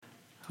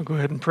I'll go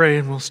ahead and pray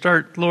and we'll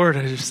start. Lord,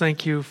 I just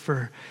thank you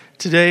for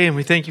today, and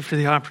we thank you for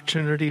the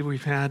opportunity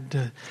we've had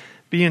to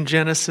be in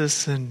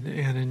Genesis and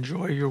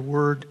enjoy your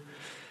word,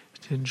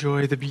 to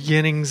enjoy the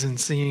beginnings and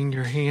seeing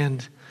your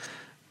hand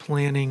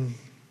planning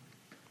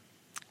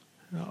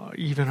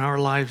even our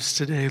lives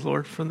today,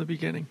 Lord, from the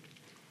beginning.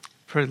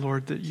 Pray,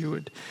 Lord, that you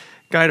would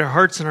guide our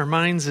hearts and our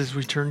minds as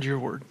we turn to your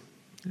word.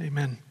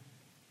 Amen.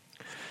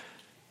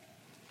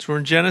 So we're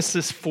in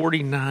Genesis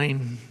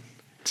 49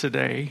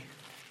 today.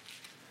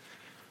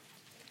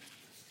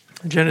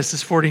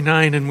 Genesis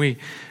 49, and we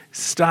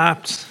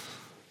stopped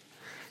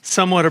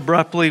somewhat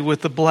abruptly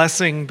with the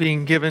blessing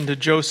being given to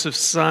Joseph's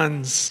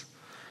sons,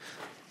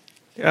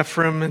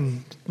 Ephraim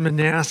and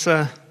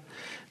Manasseh,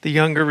 the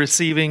younger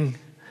receiving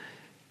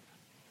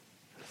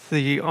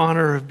the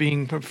honor of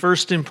being of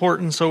first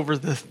importance over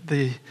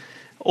the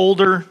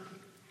older,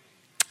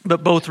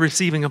 but both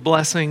receiving a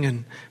blessing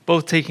and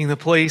both taking the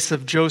place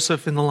of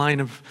Joseph in the line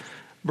of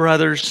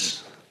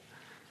brothers,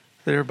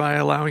 thereby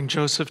allowing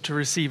Joseph to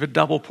receive a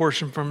double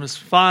portion from his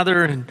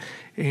father,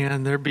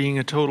 and there being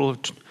a total of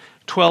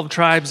 12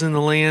 tribes in the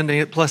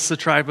land, plus the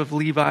tribe of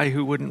Levi,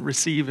 who wouldn't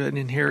receive an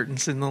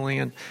inheritance in the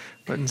land,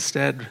 but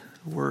instead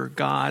were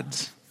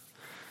God's.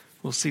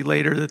 We'll see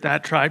later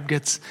that tribe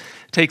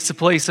takes the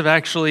place of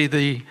actually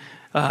the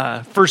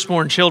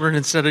firstborn children.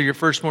 Instead of your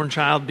firstborn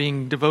child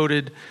being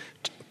devoted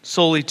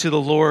solely to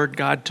the Lord,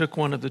 God took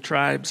one of the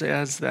tribes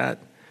as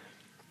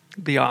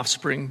the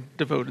offspring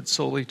devoted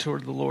solely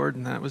toward the Lord,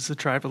 and that was the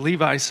tribe of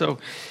Levi. So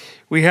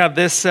we have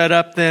this set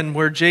up then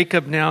where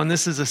Jacob now, and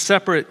this is a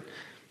separate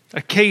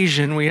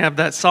occasion, we have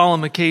that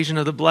solemn occasion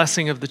of the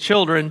blessing of the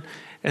children,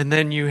 and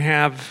then you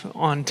have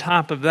on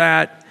top of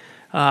that,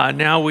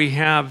 now we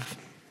have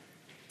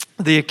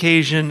the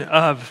occasion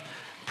of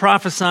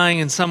prophesying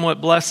and somewhat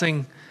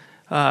blessing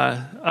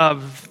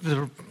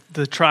of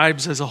the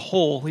tribes as a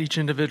whole, each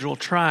individual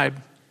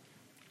tribe.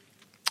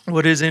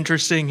 What is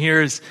interesting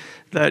here is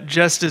that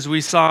just as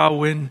we saw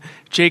when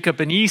Jacob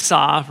and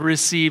Esau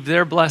received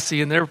their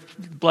blessing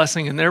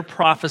and their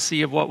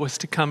prophecy of what was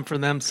to come for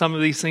them, some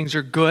of these things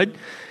are good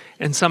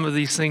and some of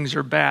these things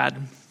are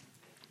bad.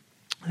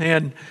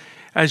 And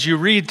as you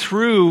read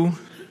through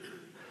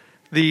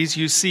these,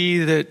 you see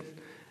that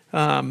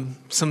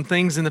some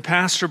things in the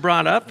past are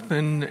brought up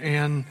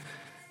and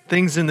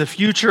things in the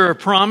future are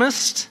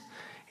promised.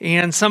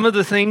 And some of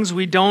the things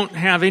we don't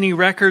have any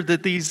record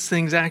that these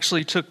things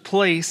actually took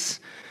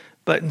place,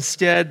 but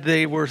instead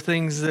they were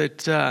things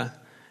that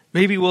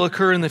maybe will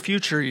occur in the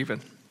future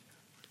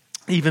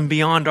even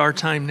beyond our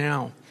time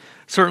now.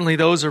 Certainly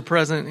those are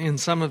present in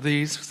some of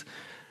these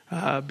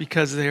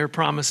because they are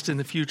promised in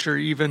the future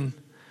even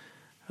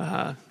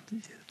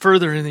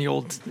further in the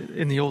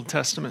Old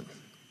Testament.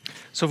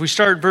 So if we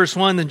start at verse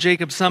 1, then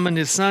Jacob summoned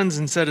his sons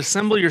and said,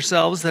 "Assemble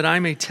yourselves that I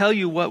may tell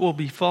you what will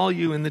befall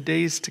you in the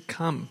days to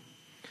come.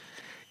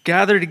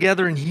 Gather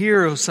together and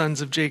hear, O sons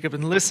of Jacob,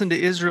 and listen to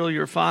Israel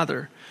your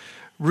father.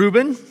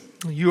 Reuben,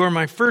 you are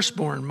my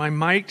firstborn, my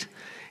might,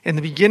 and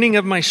the beginning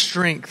of my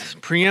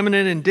strength,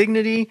 preeminent in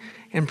dignity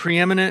and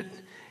preeminent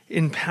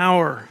in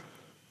power."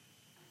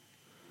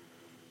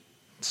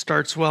 It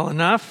starts well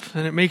enough,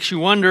 and it makes you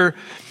wonder,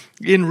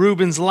 in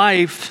Reuben's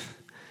life,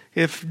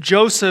 if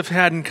Joseph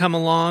hadn't come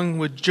along,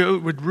 would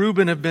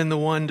Reuben have been the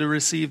one to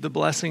receive the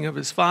blessing of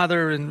his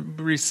father and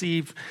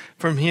receive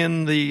from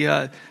him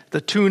the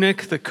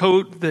tunic, the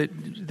coat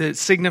that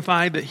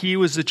signified that he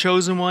was the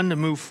chosen one to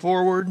move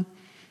forward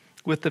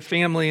with the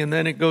family? And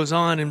then it goes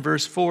on in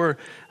verse 4,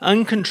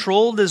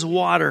 "Uncontrolled as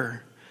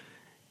water,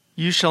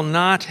 you shall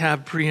not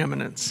have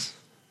preeminence.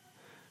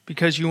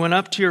 Because you went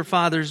up to your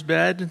father's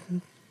bed,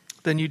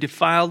 then you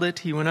defiled it.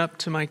 He went up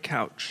to my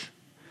couch."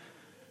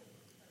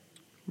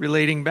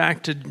 Relating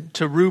back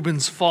to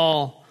Reuben's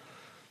fall,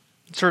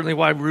 certainly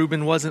why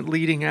Reuben wasn't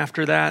leading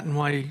after that, and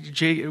why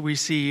we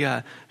see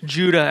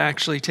Judah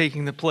actually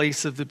taking the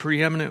place of the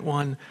preeminent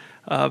one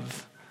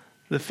of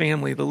the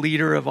family, the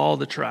leader of all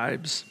the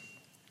tribes.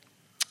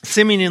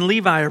 "Simeon and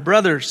Levi are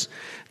brothers.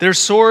 Their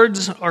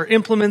swords are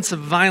implements of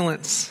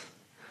violence.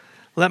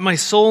 Let my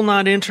soul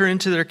not enter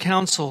into their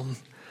counsel.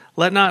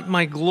 Let not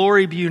my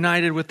glory be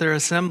united with their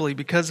assembly,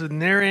 because in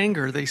their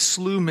anger they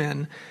slew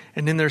men,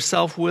 and in their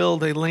self-will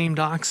they lamed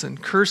oxen.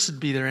 Cursed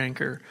be their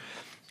anger,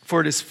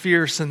 for it is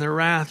fierce, and their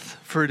wrath,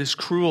 for it is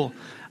cruel.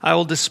 I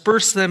will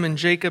disperse them in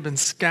Jacob and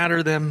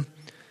scatter them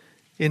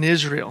in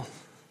Israel."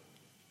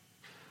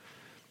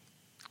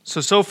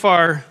 So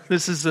far,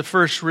 this is the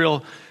first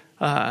real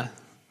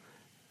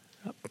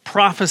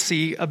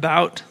prophecy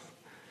about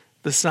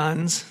the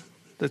sons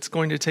that's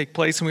going to take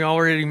place. And we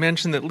already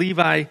mentioned that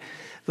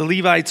the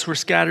Levites were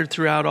scattered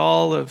throughout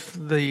all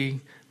of the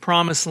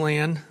promised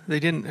land. They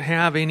didn't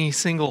have any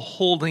single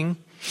holding.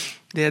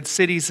 They had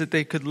cities that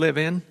they could live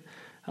in,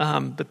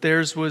 but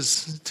theirs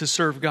was to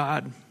serve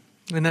God.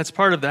 And that's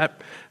part of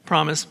that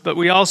promise. But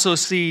we also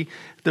see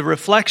the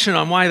reflection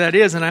on why that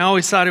is. And I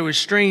always thought it was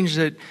strange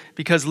that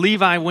because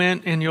Levi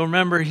went, and you'll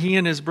remember he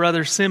and his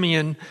brother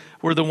Simeon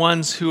were the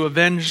ones who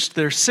avenged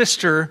their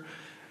sister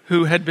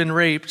who had been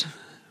raped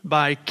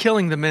by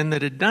killing the men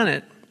that had done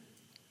it.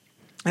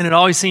 And it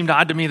always seemed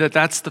odd to me that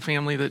that's the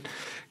family that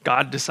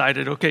God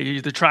decided, okay,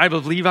 you're the tribe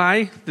of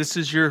Levi, this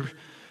is your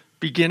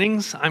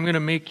beginnings. I'm going to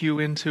make you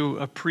into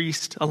a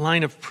priest, a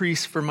line of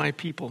priests for my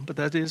people. But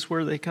that is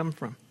where they come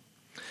from.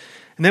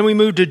 And then we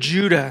move to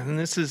Judah. And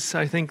this is,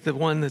 I think, the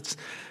one that's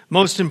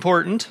most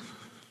important.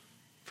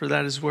 For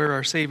that is where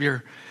our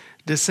Savior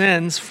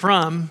descends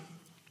from.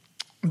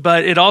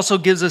 But it also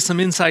gives us some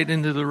insight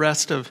into the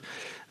rest of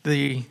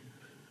the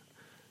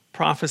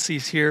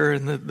prophecies here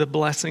and the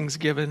blessings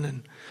given.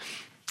 And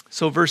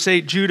so verse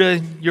 8,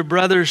 Judah, your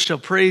brothers shall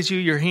praise you.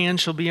 Your hand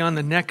shall be on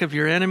the neck of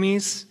your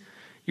enemies.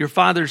 Your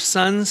father's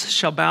sons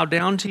shall bow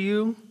down to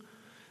you.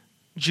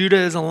 Judah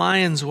is a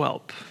lion's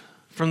whelp.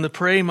 From the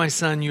prey, my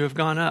son, you have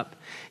gone up.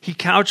 He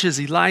couches,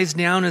 he lies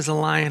down as a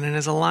lion, and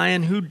as a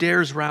lion, who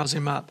dares rouse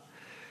him up?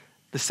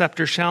 The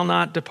scepter shall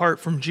not depart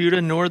from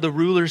Judah, nor the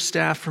ruler's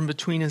staff from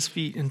between his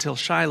feet, until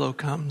Shiloh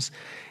comes,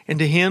 and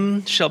to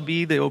him shall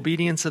be the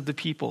obedience of the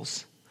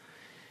peoples.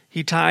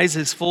 He ties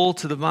his foal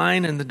to the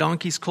vine, and the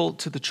donkey's colt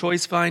to the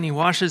choice vine. He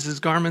washes his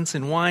garments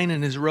in wine,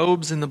 and his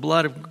robes in the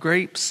blood of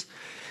grapes.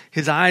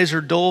 His eyes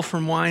are dull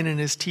from wine, and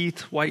his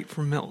teeth white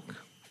from milk.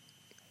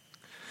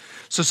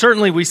 So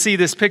certainly we see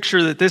this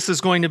picture that this is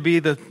going to be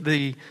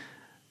the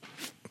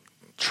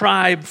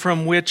tribe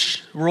from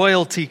which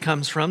royalty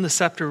comes from. The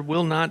scepter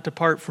will not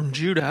depart from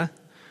Judah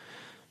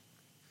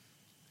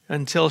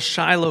until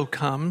Shiloh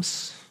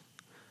comes.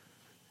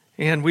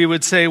 And we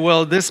would say,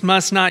 well, this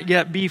must not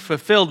yet be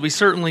fulfilled. We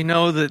certainly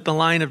know that the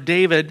line of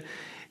David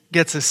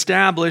gets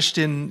established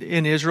in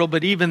Israel,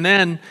 but even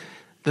then,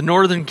 the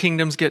northern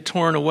kingdoms get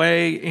torn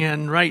away,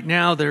 and right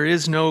now there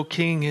is no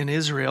king in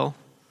Israel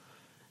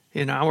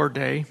in our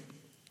day.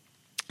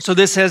 So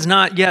this has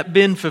not yet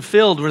been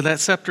fulfilled, where that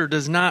scepter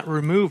does not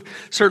remove.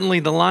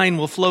 Certainly the line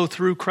will flow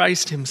through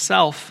Christ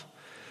himself.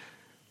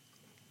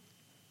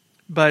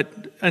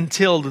 But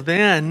until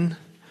then,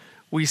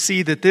 we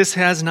see that this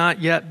has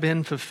not yet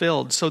been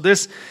fulfilled. So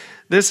this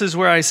is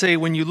where I say,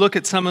 when you look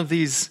at some of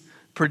these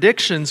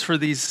predictions for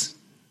these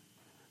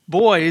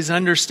boys,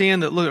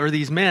 understand that, or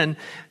these men,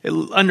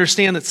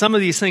 understand that some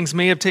of these things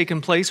may have taken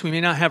place. We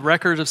may not have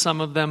records of some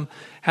of them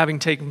having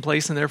taken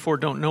place and therefore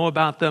don't know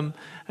about them.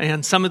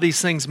 And some of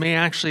these things may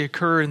actually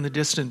occur in the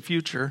distant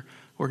future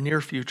or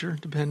near future,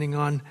 depending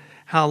on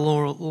how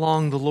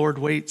long the Lord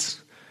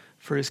waits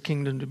for his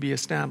kingdom to be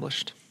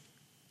established.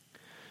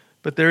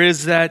 But there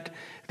is that,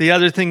 the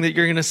other thing that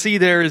you're going to see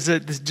there is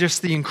that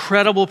just the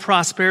incredible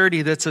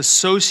prosperity that's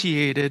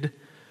associated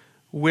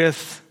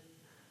with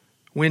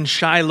when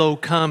Shiloh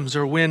comes,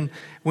 or when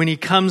he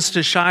comes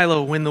to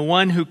Shiloh, when the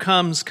one who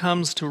comes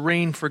to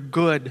reign for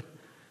good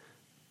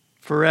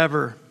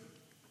forever.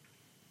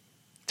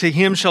 To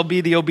him shall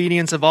be the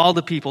obedience of all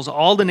the peoples.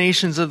 All the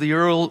nations of the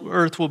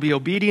earth will be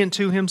obedient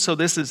to him. So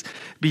this is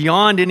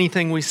beyond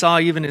anything we saw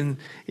even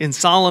in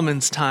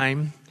Solomon's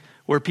time,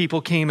 where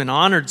people came and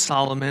honored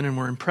Solomon and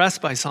were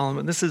impressed by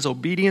Solomon. This is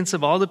obedience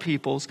of all the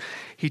peoples.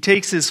 He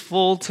takes his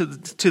foal to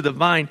the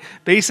vine.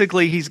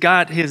 Basically, he's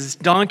got his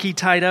donkey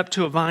tied up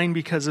to a vine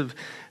because of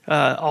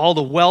all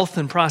the wealth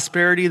and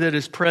prosperity that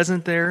is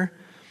present there.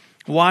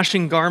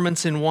 Washing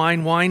garments in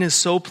wine. Wine is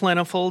so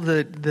plentiful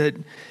that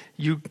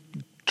you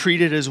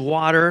treat it as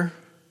water.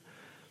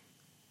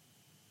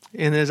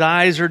 And his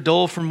eyes are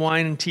dull from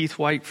wine and teeth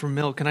white from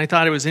milk. And I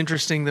thought it was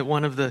interesting that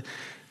one of the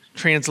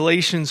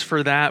translations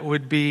for that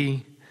would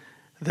be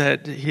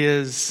that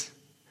his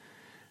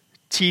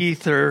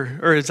teeth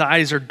or his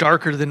eyes are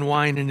darker than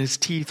wine and his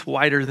teeth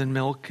whiter than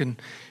milk.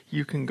 And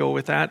you can go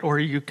with that, or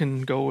you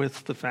can go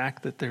with the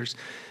fact that there's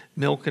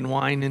milk and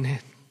wine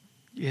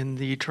in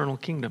the eternal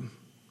kingdom,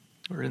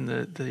 or in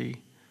the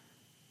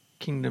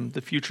kingdom,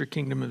 the future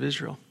kingdom of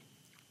Israel.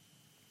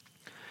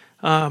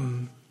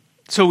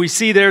 So we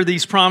see there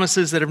these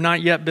promises that have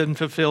not yet been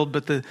fulfilled,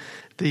 but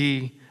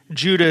the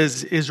Judah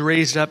is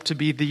raised up to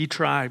be the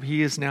tribe.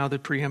 He is now the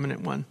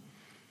preeminent one.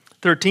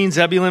 13,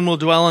 Zebulun will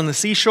dwell on the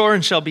seashore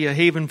and shall be a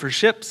haven for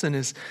ships, and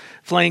his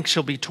flank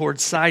shall be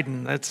towards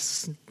Sidon.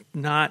 That's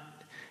not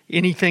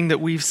anything that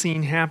we've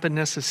seen happen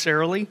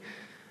necessarily.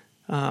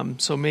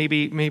 So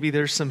maybe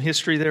there's some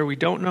history there we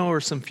don't know, or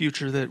some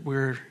future that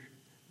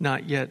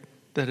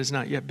that has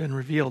not yet been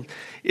revealed.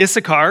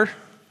 Issachar,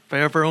 if I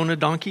ever own a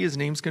donkey, his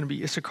name's going to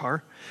be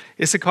Issachar.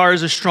 Issachar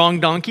is a strong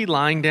donkey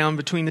lying down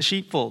between the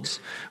sheepfolds.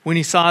 When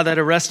he saw that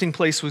a resting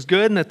place was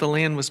good and that the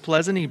land was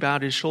pleasant, he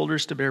bowed his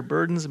shoulders to bear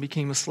burdens and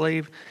became a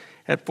slave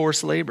at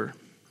forced labor.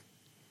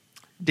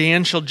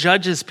 Dan shall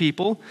judge his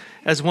people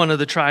as one of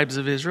the tribes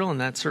of Israel,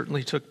 and that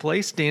certainly took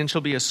place. Dan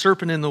shall be a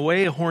serpent in the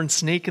way, a horned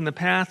snake in the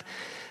path,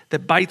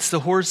 that bites the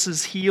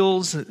horse's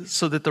heels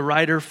so that the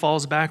rider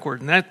falls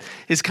backward. And that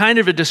is kind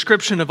of a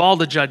description of all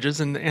the judges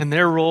and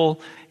their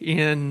role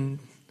in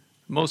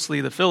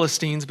mostly the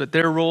Philistines, but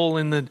their role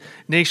in the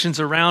nations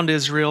around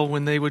Israel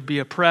when they would be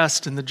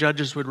oppressed and the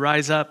judges would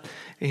rise up,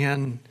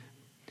 and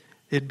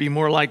it'd be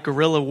more like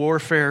guerrilla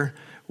warfare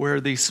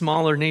where the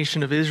smaller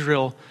nation of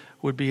Israel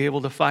would be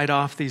able to fight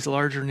off these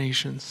larger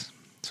nations.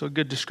 So a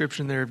good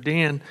description there of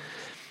Dan.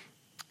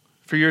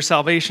 For your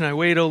salvation I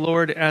wait, O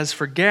Lord. As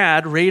for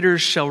Gad,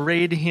 raiders shall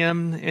raid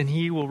him, and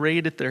he will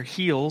raid at their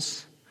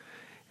heels.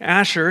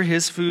 Asher,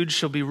 his food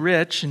shall be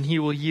rich, and he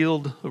will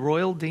yield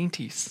royal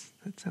dainties.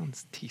 That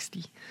sounds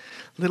tasty.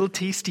 Little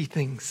tasty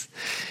things.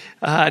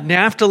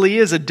 Naphtali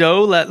is a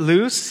doe let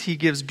loose. He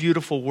gives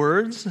beautiful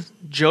words.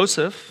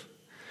 Joseph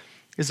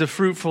is a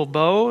fruitful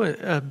bow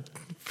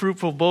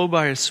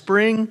by a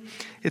spring.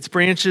 Its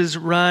branches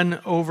run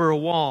over a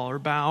wall, or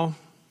bough.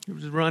 It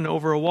was run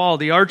over a wall.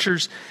 The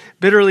archers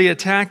bitterly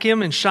attacked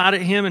him and shot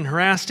at him and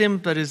harassed him,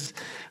 but his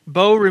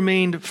bow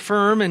remained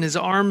firm and his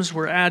arms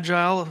were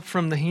agile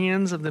from the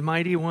hands of the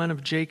mighty one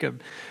of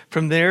Jacob.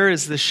 From there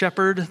is the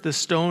shepherd, the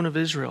stone of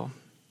Israel.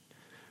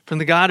 From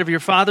the God of your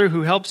father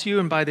who helps you,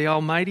 and by the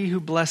Almighty who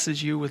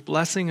blesses you with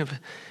blessing of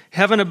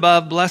heaven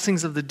above,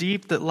 blessings of the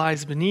deep that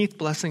lies beneath,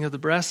 blessing of the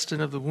breast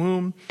and of the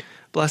womb.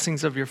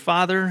 Blessings of your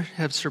father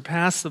have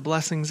surpassed the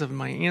blessings of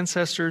my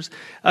ancestors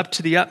up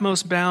to the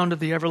utmost bound of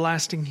the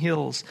everlasting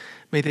hills.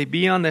 May they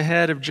be on the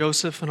head of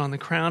Joseph and on the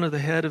crown of the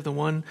head of the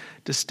one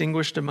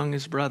distinguished among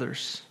his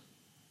brothers.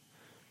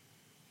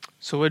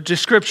 So a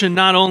description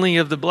not only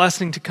of the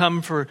blessing to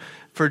come for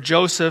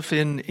Joseph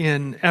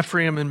in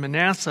Ephraim and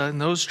Manasseh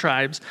and those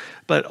tribes,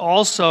 but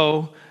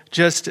also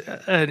just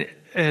an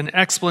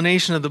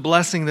explanation of the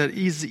blessing that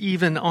is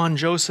even on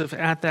Joseph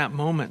at that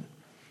moment.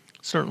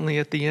 Certainly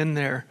at the end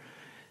there.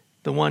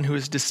 The one who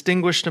is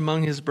distinguished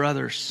among his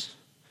brothers.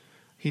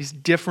 He's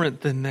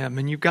different than them.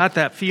 And you got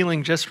that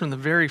feeling just from the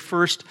very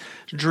first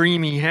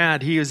dream he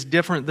had. He is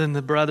different than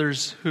the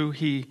brothers who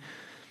he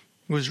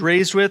was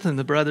raised with and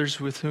the brothers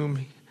with whom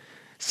he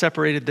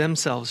separated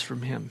themselves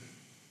from him.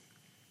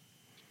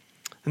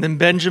 And then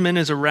Benjamin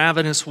is a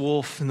ravenous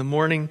wolf. In the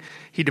morning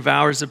he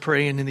devours the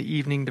prey, and in the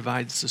evening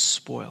divides the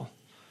spoil.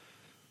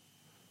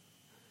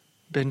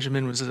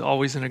 Benjamin was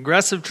always an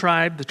aggressive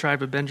tribe, the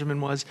tribe of Benjamin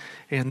was,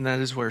 and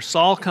that is where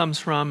Saul comes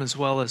from, as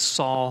well as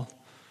Saul,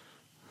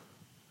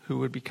 who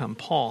would become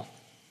Paul.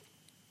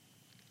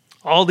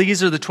 All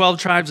these are the 12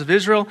 tribes of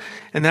Israel,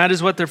 and that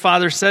is what their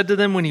father said to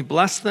them when he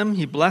blessed them.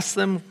 He blessed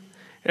them,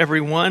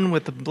 every one,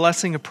 with the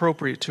blessing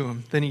appropriate to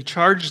him. Then he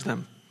charged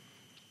them.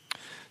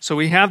 So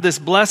we have this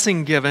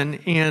blessing given,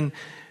 and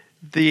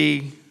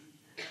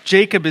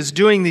Jacob is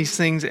doing these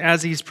things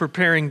as he's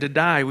preparing to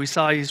die. We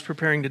saw he's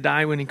preparing to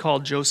die when he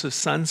called Joseph's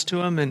sons to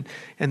him,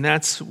 and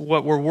that's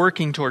what we're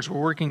working towards.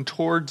 We're working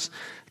towards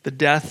the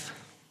death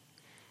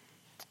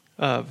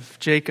of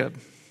Jacob.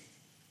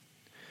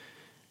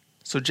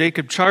 So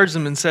Jacob charged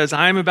them and says,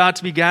 I am about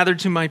to be gathered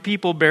to my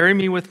people. Bury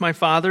me with my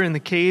father in the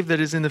cave that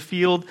is in the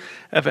field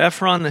of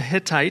Ephron the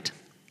Hittite,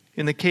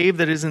 in the cave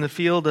that is in the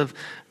field of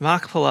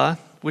Machpelah,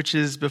 which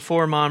is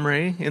before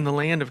Mamre, in the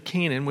land of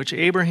Canaan, which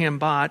Abraham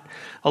bought,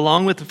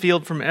 along with the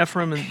field from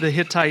Ephraim the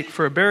Hittite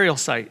for a burial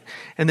site.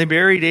 And they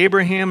buried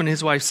Abraham and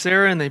his wife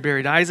Sarah, and they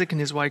buried Isaac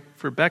and his wife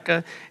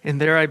Rebekah, and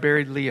there I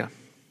buried Leah.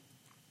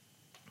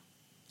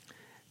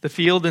 The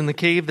field and the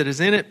cave that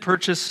is in it,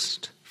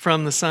 purchased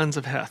from the sons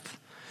of Heth.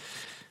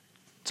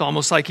 It's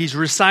almost like he's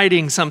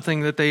reciting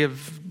something that they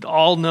have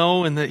all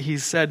know and that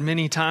he's said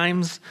many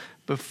times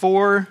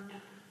before,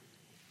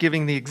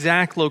 giving the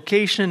exact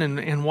location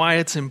and why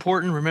it's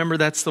important. Remember,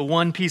 that's the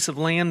one piece of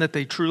land that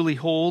they truly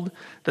hold,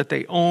 that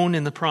they own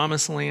in the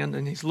promised land,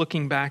 and he's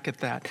looking back at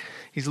that.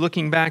 He's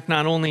looking back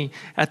not only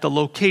at the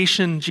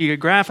location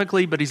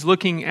geographically, but he's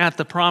looking at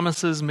the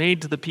promises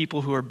made to the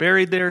people who are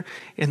buried there,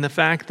 and the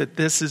fact that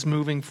this is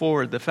moving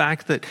forward, the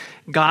fact that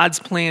God's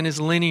plan is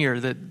linear,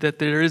 that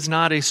there is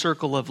not a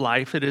circle of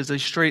life, it is a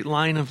straight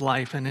line of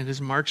life, and it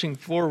is marching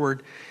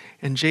forward,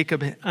 and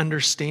Jacob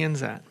understands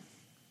that.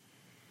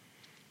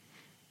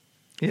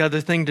 The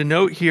other thing to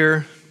note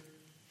here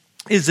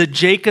is that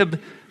Jacob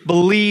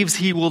believes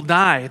he will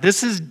die.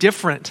 This is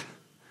different.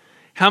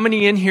 How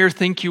many in here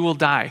think you will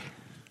die?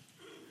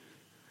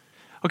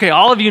 Okay,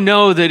 all of you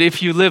know that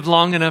if you live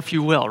long enough,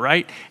 you will,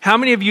 right? How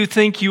many of you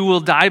think you will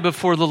die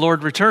before the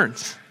Lord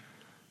returns?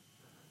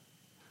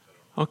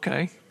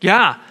 Okay,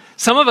 yeah.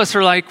 Some of us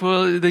are like,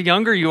 well, the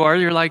younger you are,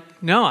 you're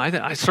like, no,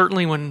 I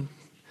certainly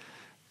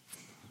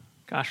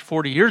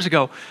 40 years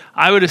ago,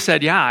 I would have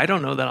said, yeah, I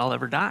don't know that I'll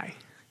ever die,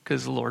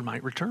 because the Lord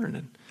might return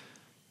and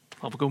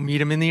I'll go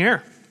meet him in the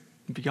air.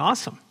 It'd be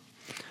awesome.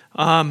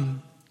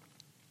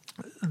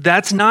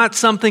 That's not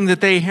something that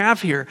they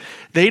have here.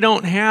 They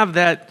don't have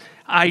that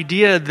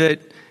idea that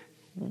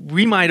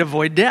we might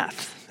avoid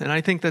death. And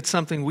I think that's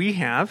something we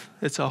have.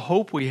 It's a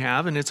hope we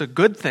have, and it's a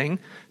good thing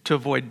to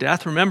avoid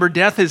death. Remember,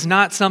 death is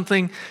not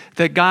something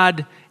that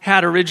God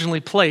had originally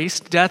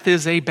placed. Death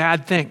is a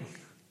bad thing,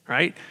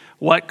 right?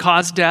 What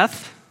caused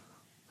death?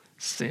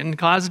 Sin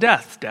caused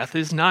death. Death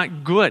is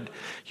not good.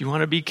 You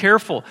want to be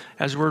careful.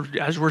 As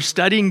we're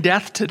studying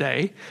death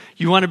today,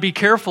 you want to be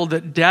careful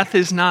that death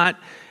is not,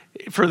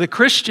 for the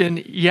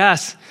Christian,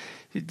 yes,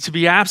 to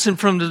be absent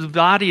from the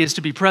body is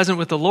to be present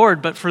with the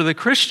Lord, but for the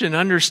Christian,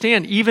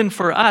 understand, even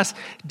for us,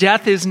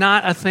 death is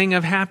not a thing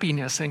of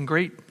happiness and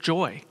great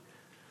joy.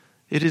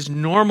 It is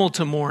normal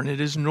to mourn.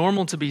 It is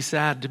normal to be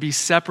sad, to be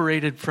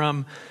separated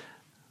from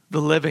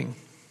the living,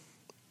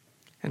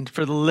 and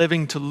for the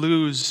living to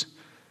lose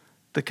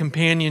the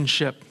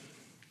companionship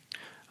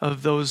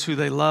of those who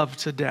they love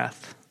to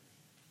death.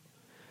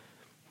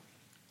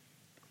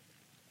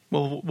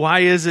 Well,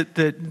 why is it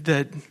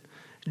that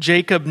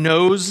Jacob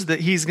knows that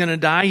he's going to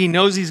die? He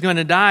knows he's going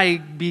to die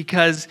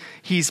because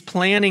he's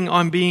planning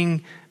on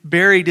being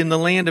buried in the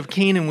land of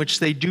Canaan, which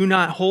they do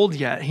not hold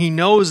yet. He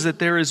knows that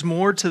there is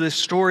more to this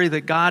story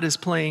that God is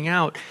playing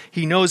out.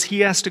 He knows he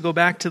has to go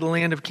back to the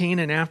land of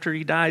Canaan after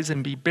he dies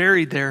and be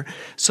buried there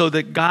so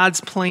that God's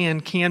plan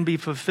can be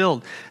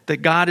fulfilled, that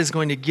God is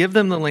going to give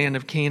them the land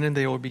of Canaan.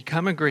 They will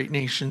become a great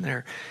nation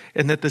there,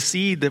 and that the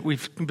seed that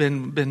we've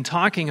been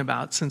talking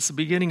about since the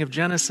beginning of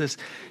Genesis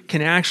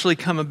can actually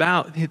come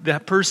about.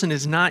 That person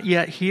is not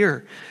yet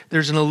here.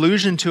 There's an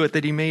allusion to it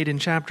that he made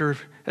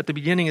at the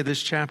beginning of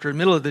this chapter,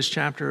 middle of this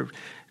chapter,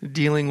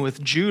 dealing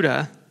with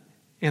Judah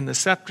and the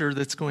scepter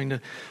that's going to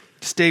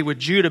stay with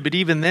Judah. But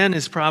even then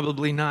is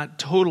probably not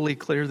totally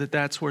clear that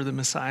that's where the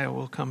Messiah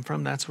will come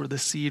from. That's where the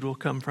seed will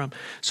come from.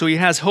 So he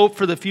has hope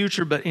for the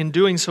future, but in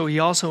doing so, he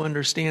also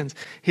understands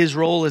his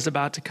role is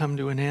about to come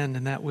to an end,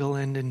 and that will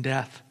end in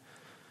death.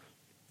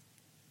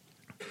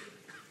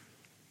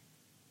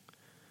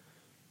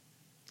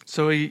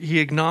 So he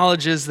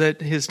acknowledges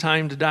that his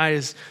time to die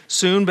is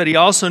soon, but he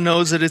also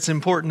knows that it's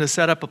important to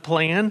set up a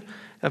plan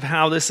of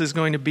how this is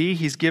going to be.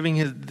 He's giving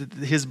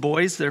his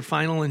boys their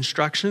final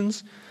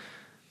instructions.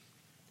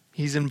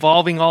 He's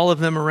involving all of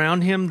them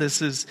around him.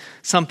 This is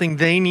something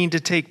they need to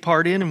take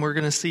part in, and we're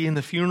going to see in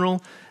the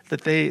funeral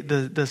that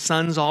the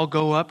sons all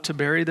go up to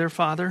bury their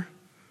father.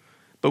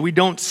 But we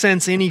don't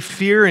sense any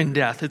fear in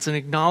death. It's an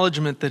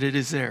acknowledgement that it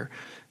is there.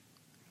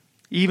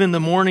 Even the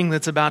mourning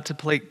that's about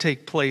to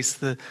take place,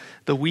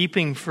 the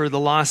weeping for the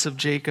loss of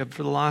Jacob,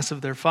 for the loss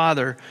of their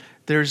father,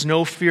 there's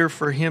no fear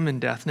for him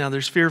in death. Now,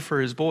 there's fear for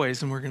his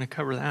boys, and we're going to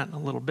cover that in a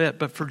little bit.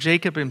 But for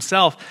Jacob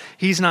himself,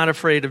 he's not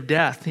afraid of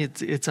death.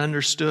 It's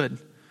understood.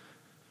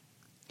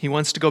 He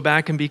wants to go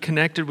back and be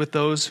connected with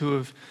those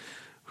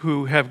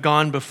who have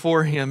gone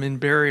before him in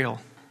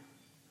burial,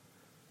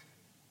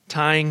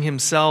 tying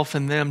himself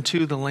and them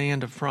to the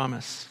land of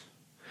promise.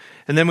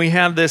 And then we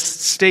have this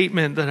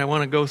statement that I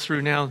want to go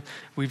through now.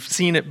 We've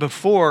seen it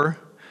before.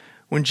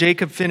 When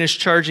Jacob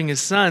finished charging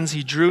his sons,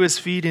 he drew his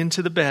feet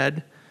into the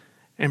bed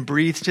and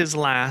breathed his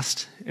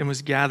last and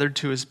was gathered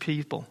to his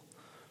people.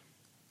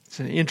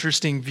 It's an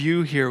interesting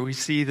view here. We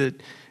see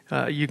that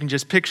you can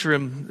just picture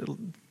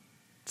him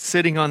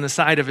sitting on the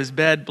side of his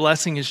bed,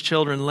 blessing his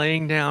children,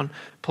 laying down,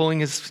 pulling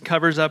his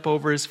covers up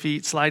over his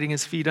feet, sliding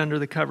his feet under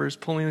the covers,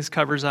 pulling his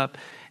covers up,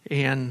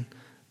 and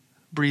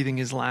breathing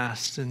his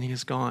last, and he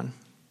is gone.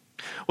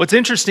 What's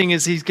interesting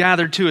is he's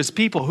gathered to his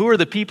people. Who are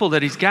the people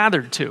that he's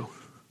gathered to?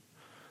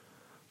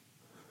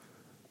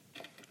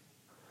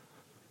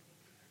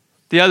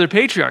 The other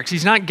patriarchs.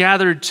 He's not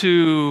gathered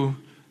to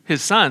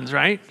his sons,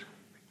 right?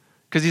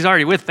 Because he's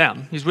already with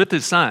them. He's with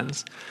his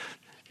sons.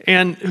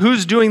 And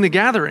who's doing the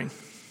gathering?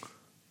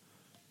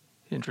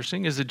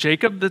 Interesting. Is it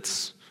Jacob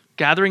that's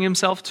gathering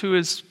himself to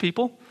his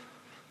people?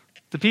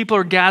 The people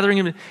are gathering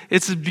him.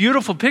 It's a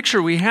beautiful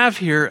picture we have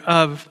here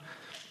of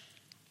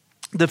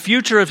the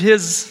future of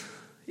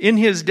in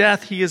his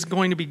death, he is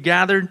going to be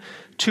gathered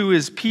to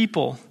his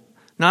people.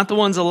 Not the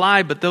ones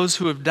alive, but those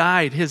who have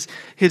died.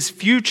 His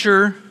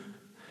future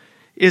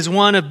is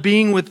one of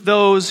being with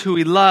those who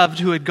he loved,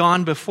 who had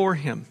gone before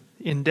him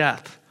in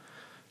death.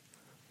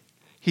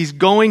 He's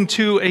going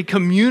to a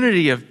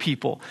community of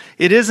people.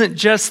 It isn't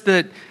just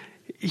that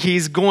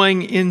he's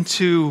going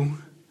into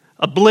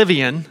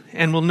oblivion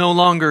and will no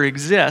longer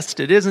exist.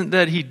 It isn't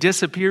that he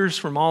disappears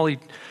from all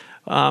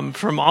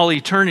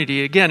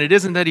eternity. Again, it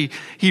isn't that he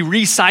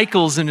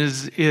recycles and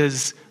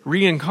is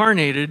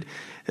reincarnated.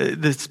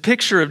 This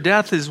picture of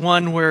death is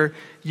one where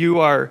you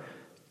are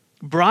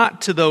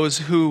brought to those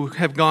who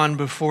have gone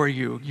before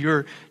you.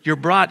 You're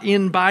brought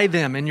in by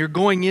them, and you're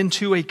going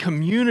into a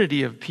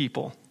community of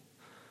people.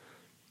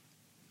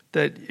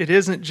 That it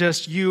isn't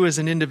just you as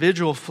an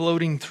individual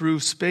floating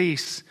through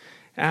space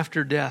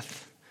after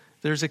death.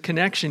 There's a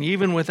connection,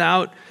 even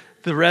without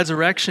the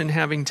resurrection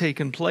having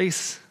taken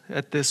place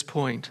at this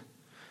point.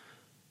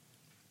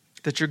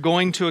 That you're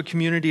going to a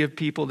community of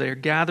people. They're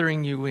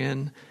gathering you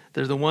in.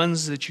 They're the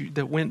ones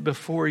that went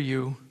before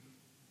you.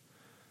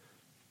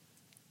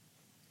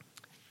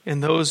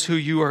 And those who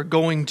you are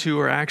going to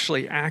are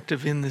actually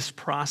active in this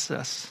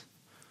process.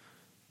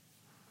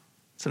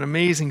 It's an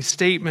amazing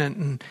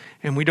statement,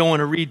 and we don't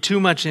want to read too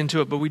much into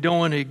it, but we don't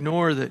want to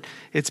ignore that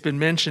it's been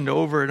mentioned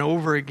over and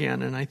over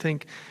again. And I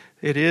think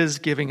it is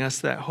giving us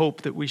that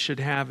hope that we should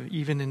have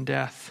even in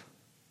death.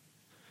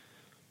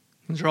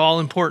 These are all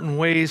important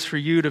ways for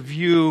you to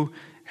view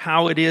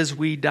how it is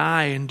we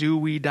die, and do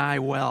we die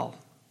well.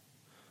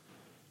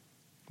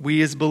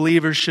 We as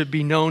believers should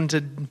be known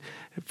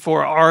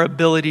for our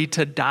ability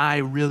to die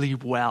really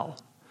well.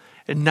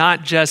 And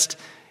not just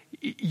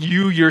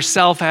you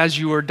yourself as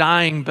you are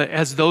dying, but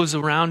as those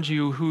around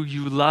you who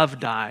you love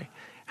die.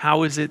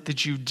 How is it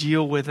that you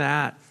deal with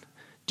that?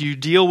 Do you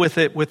deal with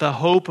it with a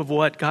hope of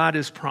what God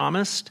has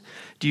promised?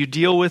 Do you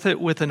deal with it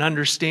with an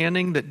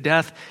understanding that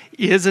death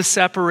is a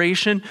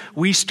separation?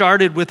 We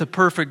started with a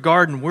perfect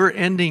garden. We're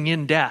ending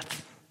in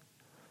death.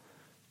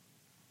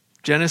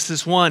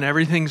 Genesis 1,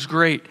 everything's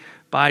great.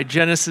 By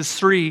Genesis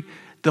 3,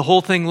 the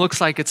whole thing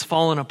looks like it's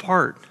fallen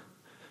apart.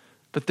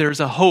 But there's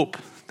a hope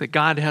that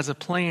God has a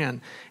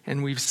plan.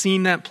 And we've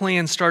seen that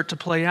plan start to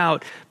play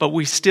out. But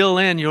we still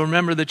end. You'll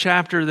remember the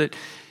chapter that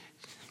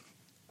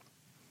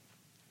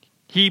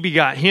he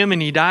begot him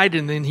and he died,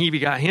 and then he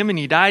begot him and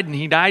he died, and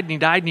he died, and he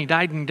died, and he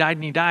died, and he died,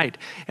 and he died.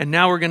 And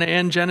now we're going to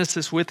end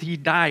Genesis with he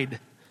died.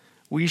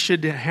 We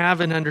should have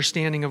an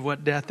understanding of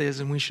what death is,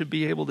 and we should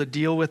be able to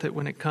deal with it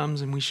when it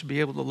comes, and we should be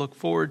able to look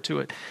forward to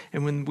it.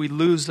 And when we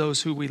lose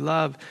those who we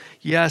love,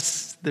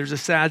 yes, there's a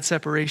sad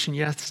separation.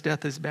 Yes,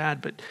 death is bad,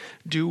 but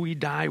do we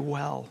die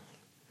well?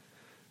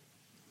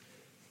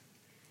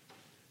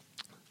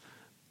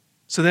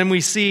 So then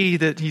we see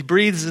that he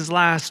breathes his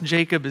last.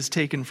 Jacob is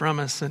taken from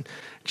us. And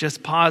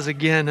just pause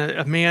again.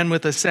 A man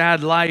with a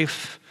sad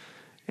life,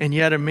 and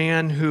yet a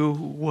man who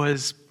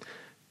was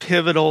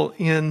pivotal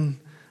in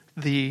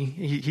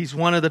he's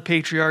one of the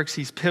patriarchs.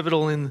 He's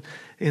pivotal in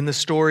the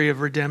story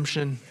of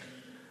redemption.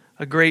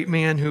 A great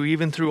man who,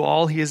 even through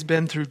all he has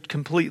been through,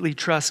 completely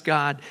trusts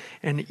God.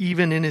 And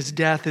even in his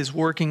death is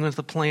working with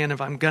the plan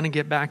of, I'm going to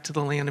get back to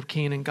the land of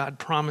Canaan. God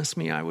promised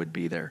me I would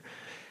be there.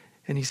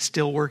 And he's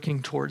still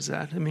working towards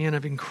that. A man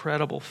of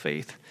incredible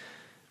faith.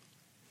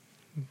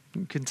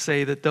 You can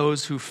say that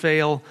those who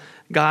fail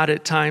God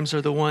at times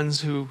are the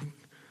ones who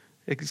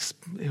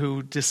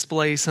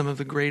display some of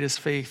the greatest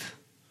faith.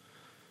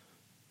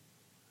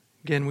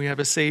 Again, we have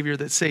a Savior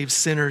that saves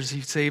sinners.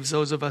 He saves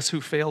those of us who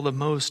fail the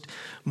most,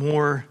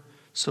 more,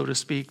 so to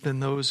speak, than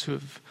those who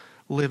have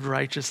lived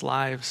righteous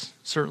lives.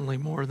 Certainly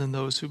more than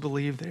those who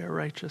believe they are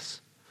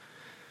righteous.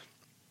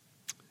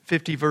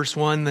 50 verse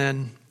 1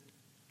 then.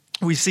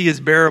 We see his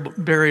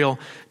burial.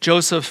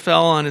 Joseph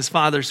fell on his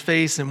father's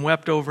face and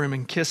wept over him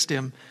and kissed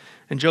him.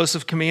 And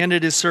Joseph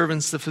commanded his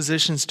servants, the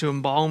physicians, to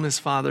embalm his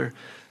father.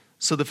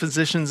 So the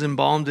physicians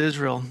embalmed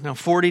Israel. Now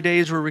 40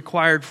 days were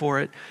required for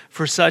it,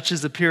 for such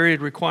is the period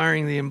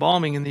requiring the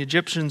embalming. And the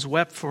Egyptians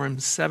wept for him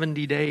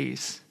 70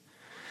 days.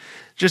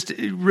 Just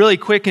really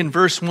quick in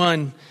verse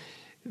 1,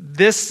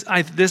 this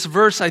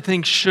verse I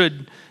think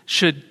should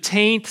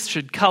taint,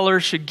 should color,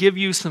 should give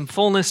you some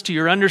fullness to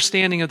your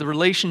understanding of the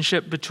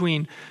relationship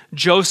between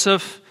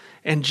Joseph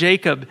and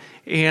Jacob.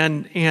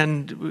 And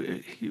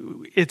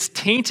it's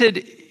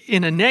tainted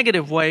in a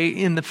negative way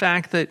in the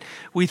fact that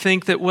we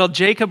think that, well,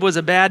 Jacob was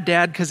a bad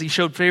dad because he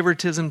showed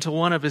favoritism to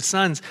one of his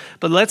sons.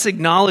 But let's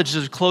acknowledge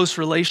the close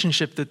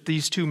relationship that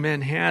these two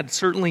men had,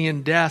 certainly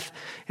in death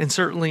and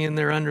certainly in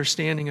their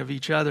understanding of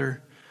each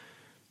other.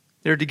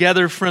 They're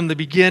together in the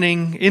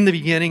beginning,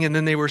 and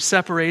then they were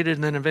separated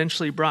and then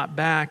eventually brought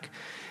back.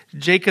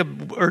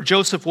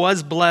 Joseph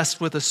was blessed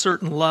with a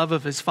certain love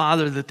of his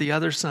father that the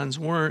other sons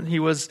weren't. He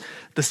was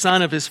the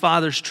son of his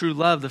father's true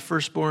love, the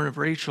firstborn of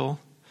Rachel.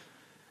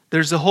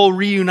 There's a whole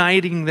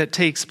reuniting that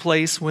takes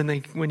place when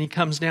he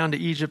comes down to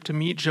Egypt to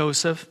meet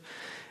Joseph.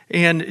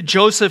 And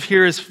Joseph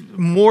here has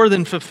more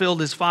than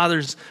fulfilled his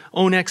father's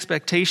own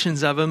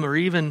expectations of him, or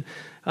even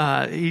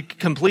he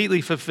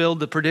completely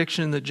fulfilled the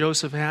prediction that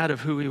Joseph had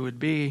of who he would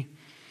be.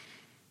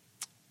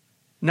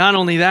 Not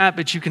only that,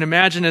 but you can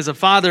imagine as a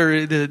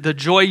father the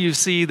joy you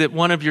see that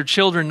one of your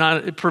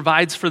children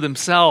provides for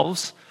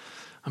themselves.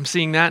 I'm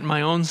seeing that in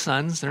my own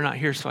sons. They're not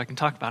here, so I can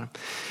talk about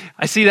them.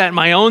 I see that in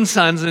my own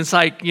sons, and it's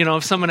like,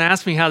 if someone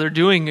asks me how they're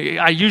doing,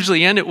 I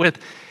usually end it with,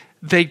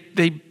 they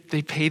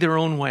pay their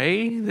own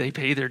way, they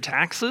pay their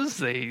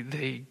taxes,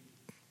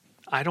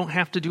 I don't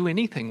have to do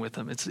anything with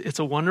them. It's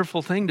a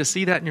wonderful thing to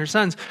see that in your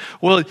sons.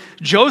 Well,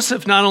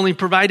 Joseph not only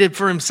provided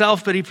for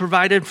himself, but he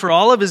provided for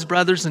all of his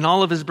brothers and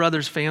all of his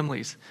brothers'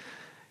 families.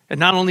 And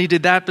not only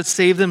did that, but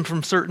saved them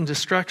from certain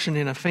destruction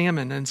in a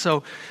famine. And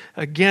so,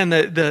 again,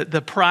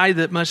 the pride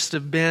that must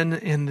have been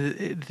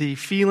in the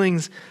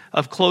feelings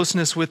of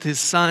closeness with his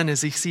son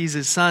as he sees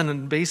his son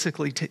and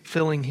basically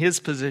filling his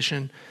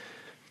position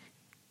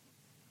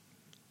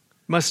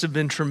must have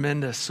been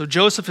tremendous. So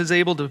Joseph is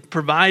able to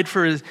provide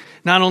for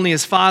not only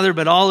his father,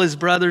 but all his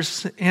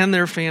brothers and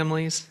their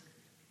families.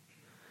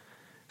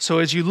 So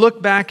as you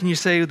look back and you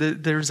say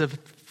that there's a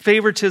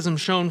favoritism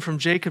shown from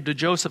Jacob to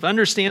Joseph,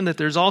 understand that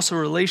there's also a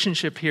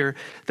relationship here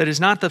that is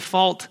not the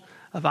fault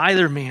of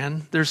either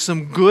man. There's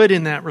some good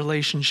in that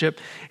relationship,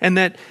 and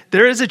that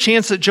there is a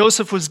chance that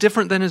Joseph was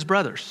different than his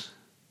brothers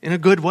in a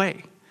good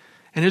way.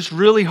 And it's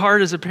really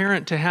hard as a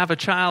parent to have a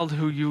child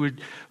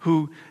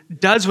who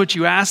does what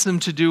you ask them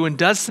to do and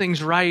does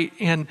things right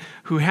and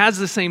who has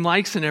the same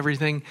likes and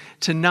everything,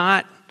 to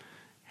not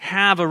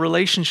have a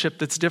relationship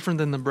that's different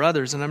than the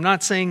brothers. And I'm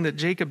not saying that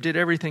Jacob did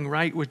everything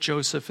right with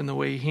Joseph in the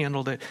way he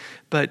handled it,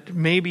 but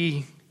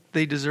maybe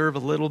they deserve a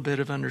little bit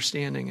of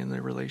understanding in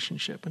their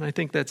relationship. And I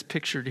think that's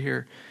pictured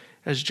here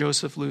as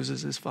Joseph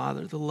loses his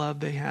father. The love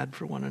they had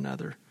for one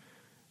another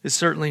is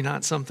certainly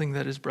not something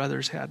that his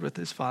brothers had with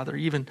his father,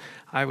 even,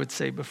 I would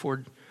say,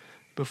 before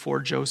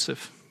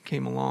Joseph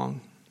came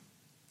along.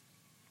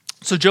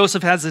 So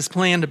Joseph has this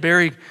plan to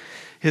bury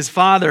his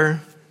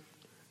father,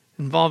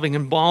 involving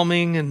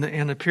embalming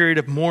and a period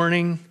of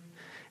mourning.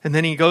 And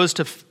then he goes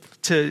to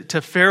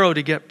Pharaoh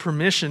to get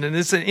permission. And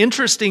it's an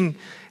interesting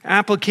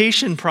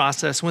application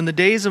process. When the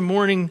days of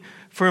mourning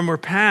for him were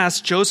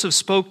past, Joseph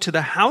spoke to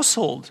the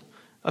household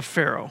of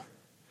Pharaoh.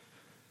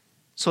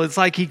 So it's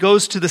like he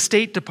goes to the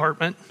State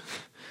Department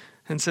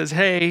and says,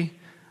 hey,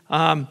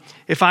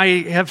 if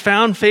I have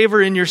found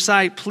favor in your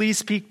sight, please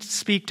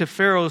speak to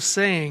Pharaoh,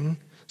 saying,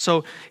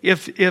 so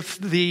if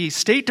the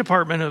State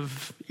Department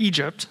of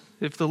Egypt,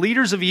 if the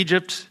leaders of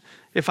Egypt,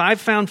 if I've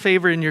found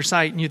favor in your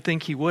sight, and you'd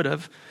think he would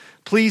have,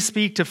 please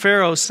speak to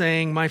Pharaoh,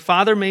 saying, my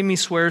father made me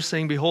swear,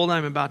 saying, behold,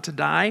 I'm about to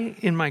die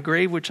in my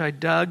grave, which I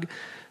dug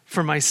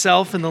for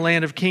myself in the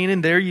land of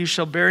Canaan. There you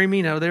shall bury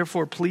me. Now,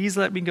 therefore, please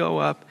let me go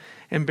up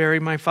and bury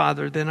my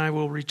father. Then I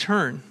will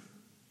return.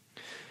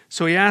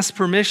 So he asked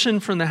permission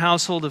from the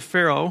household of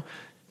Pharaoh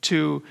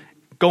to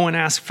go and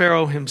ask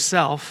Pharaoh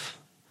himself,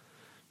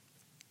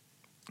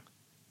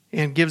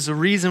 and gives a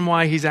reason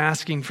why he's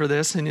asking for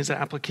this in his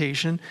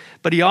application.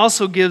 But he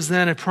also gives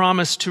then a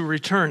promise to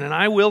return, and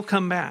I will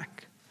come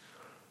back.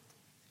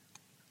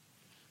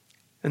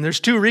 And there's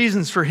two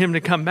reasons for him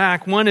to come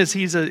back. One is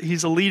he's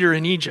a leader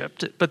in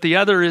Egypt, but the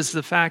other is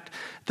the fact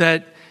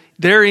that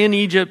they're in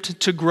Egypt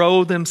to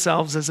grow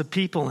themselves as a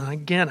people. And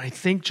again, I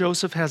think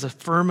Joseph has a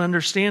firm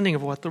understanding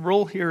of what the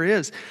role here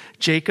is.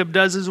 Jacob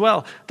does as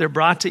well. They're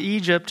brought to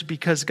Egypt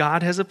because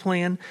God has a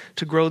plan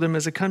to grow them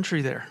as a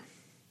country there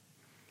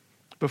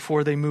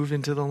before they move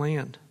into the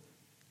land.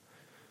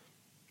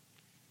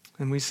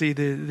 And we see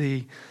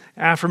the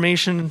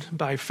affirmation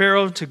by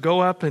Pharaoh to go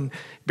up and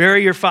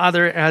bury your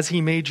father as he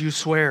made you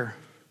swear.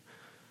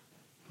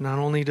 Not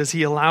only does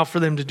he allow for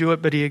them to do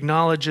it, but he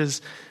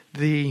acknowledges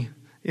the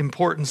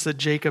importance that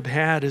Jacob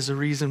had as a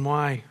reason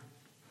why.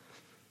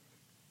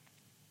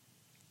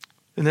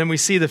 And then we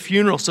see the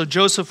funeral. So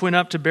Joseph went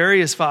up to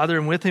bury his father,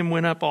 and with him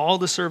went up all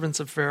the servants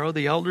of Pharaoh,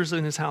 the elders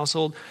in his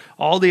household,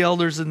 all the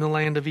elders in the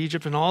land of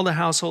Egypt, and all the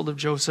household of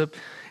Joseph,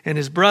 and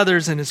his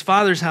brothers and his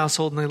father's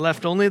household. And they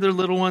left only their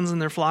little ones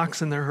and their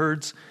flocks and their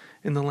herds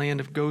in the land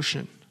of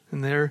Goshen.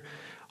 And there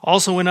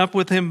also went up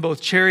with him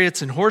both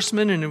chariots and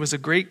horsemen, and it was a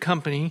great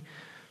company.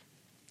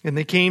 And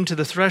they came to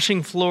the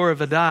threshing floor of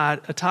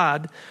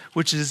Atad,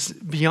 which is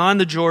beyond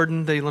the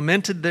Jordan. They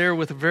lamented there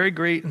with a very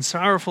great and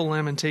sorrowful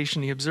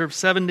lamentation. He observed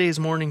 7 days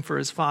mourning for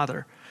his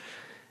father.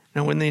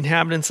 Now when the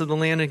inhabitants of the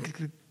land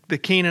of the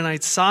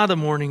Canaanites saw the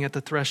mourning at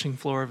the threshing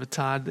floor of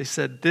Atad, they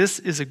said, this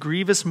is a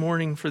grievous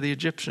mourning for the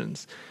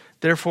Egyptians.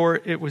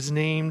 Therefore it was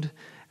named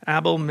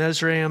Abel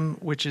Mizraim,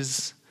 which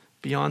is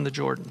beyond the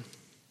Jordan.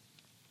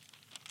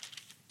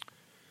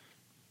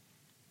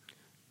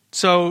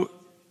 So,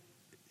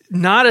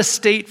 not a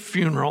state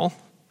funeral,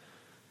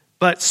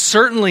 but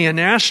certainly a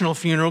national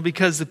funeral,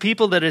 because the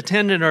people that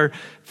attended are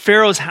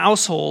Pharaoh's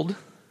household,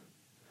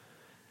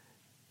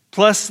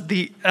 plus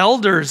the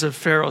elders of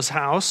Pharaoh's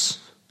house.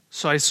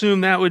 So I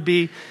assume that would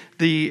be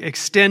the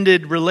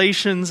extended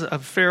relations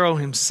of Pharaoh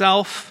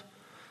himself.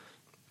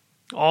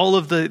 All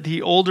of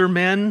the older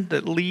men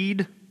that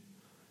lead,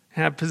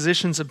 have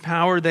positions of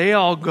power, they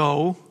all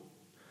go.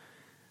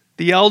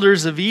 The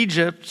elders of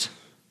Egypt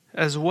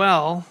as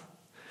well.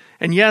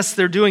 And yes,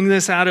 they're doing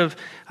this out of,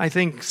 I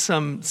think,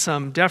 some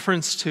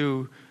deference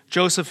to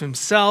Joseph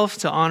himself,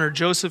 to honor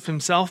Joseph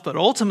himself, but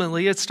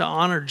ultimately it's to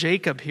honor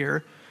Jacob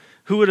here.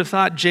 Who would have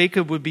thought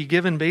Jacob would be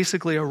given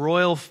basically a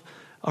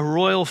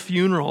royal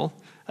funeral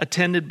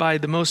attended by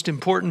the most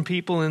important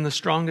people in the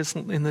strongest,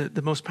 in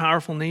the most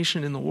powerful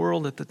nation in the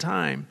world at the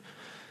time?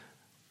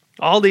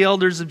 All the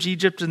elders of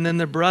Egypt and then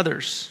their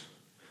brothers.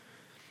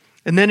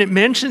 And then it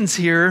mentions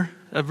here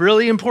a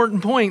really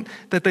important point,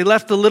 that they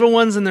left the little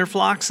ones and their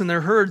flocks and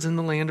their herds in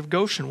the land of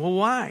Goshen. Well,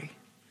 why?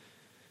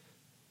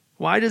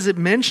 Why does it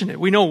mention it?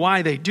 We know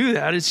why they do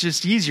that. It's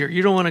just easier.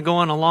 You don't want to go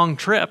on a long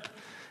trip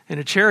in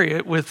a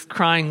chariot with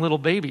crying little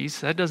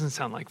babies. That doesn't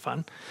sound like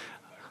fun.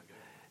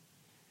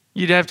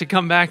 You'd have to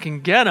come back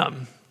and get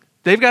them.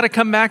 They've got to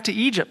come back to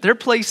Egypt. Their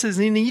place is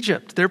in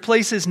Egypt. Their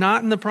place is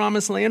not in the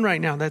promised land right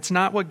now. That's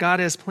not what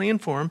God has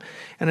planned for them.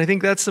 And I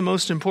think that's the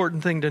most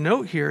important thing to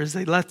note here, is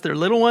they left their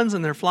little ones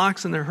and their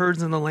flocks and their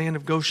herds in the land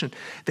of Goshen.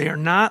 They are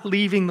not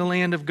leaving the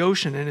land of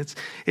Goshen. And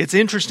it's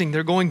interesting.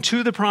 They're going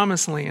to the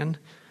promised land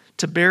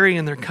to bury,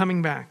 and they're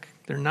coming back.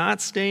 They're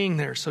not staying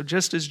there. So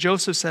just as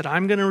Joseph said,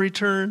 I'm going to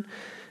return,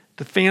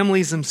 the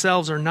families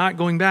themselves are not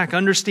going back.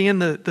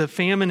 Understand the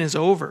famine is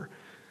over.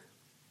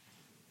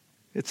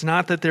 It's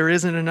not that there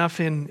isn't enough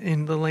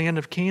in the land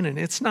of Canaan.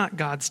 It's not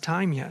God's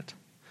time yet.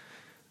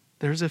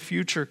 There's a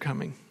future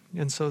coming,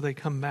 and so they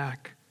come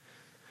back.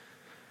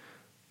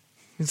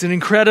 It's an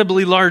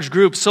incredibly large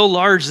group, so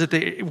large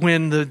that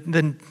when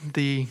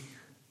the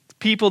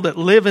people that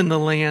live in the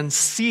land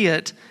see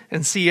it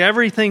and see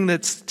everything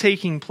that's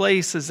taking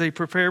place as they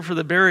prepare for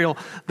the burial,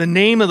 the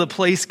name of the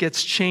place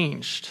gets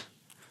changed.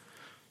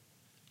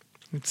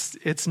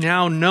 It's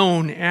now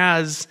known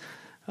as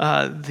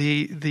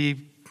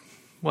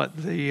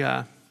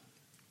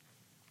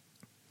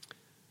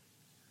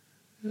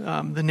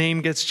The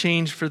name gets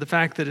changed for the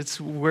fact that it's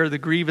where the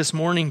grievous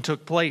mourning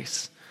took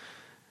place.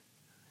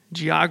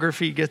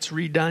 Geography gets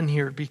redone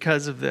here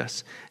because of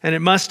this. And it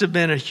must have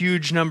been a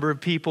huge number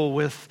of people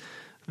with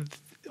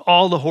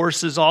all the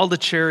horses, all the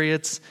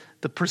chariots,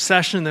 the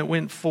procession that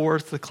went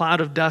forth, the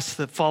cloud of dust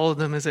that followed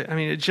them.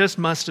 It just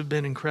must have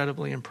been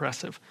incredibly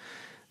impressive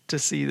to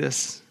see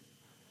this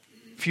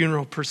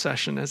funeral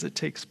procession as it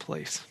takes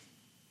place.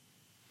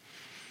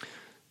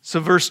 So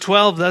verse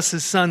 12, thus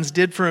his sons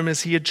did for him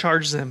as he had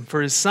charged them.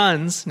 For his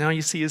sons, now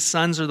you see his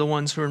sons are the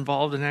ones who are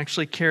involved in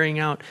actually carrying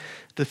out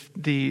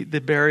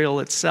the burial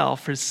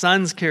itself. His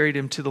sons carried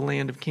him to the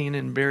land of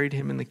Canaan and buried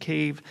him in the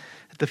cave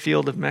at the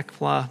field of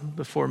Machpelah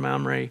before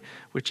Mamre,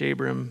 which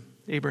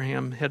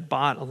Abraham had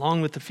bought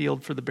along with the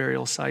field for the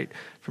burial site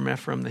from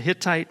Ephraim the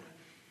Hittite.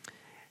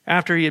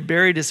 After he had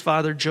buried his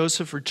father,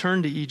 Joseph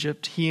returned to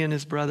Egypt, he and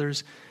his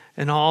brothers,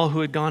 and all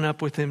who had gone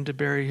up with him to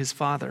bury his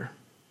father.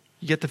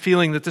 You get the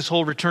feeling that this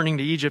whole returning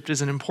to Egypt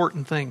is an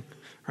important thing,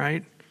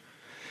 right?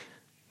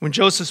 When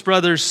Joseph's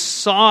brothers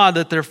saw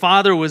that their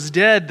father was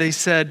dead, they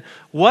said,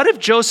 "What if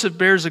Joseph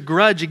bears a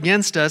grudge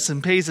against us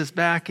and pays us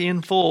back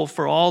in full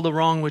for all the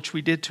wrong which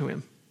we did to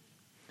him?"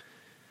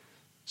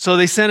 So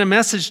they sent a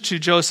message to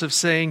Joseph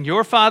saying,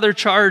 "Your father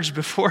charged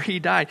before he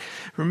died."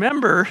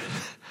 Remember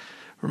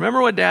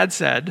what Dad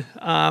said.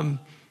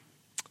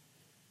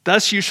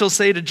 Thus you shall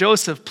say to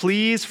Joseph,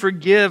 "Please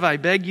forgive, I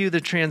beg you,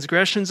 the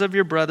transgressions of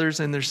your brothers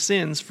and their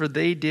sins, for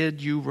they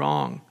did you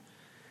wrong.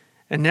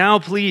 And now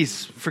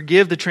please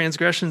forgive the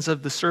transgressions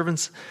of the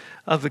servants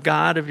of the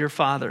God of your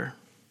father."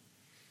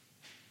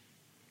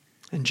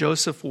 And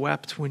Joseph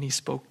wept when he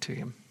spoke to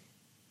him.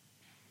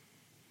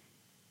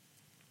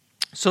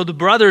 So the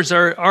brothers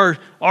are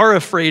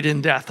afraid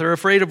in death. They're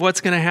afraid of what's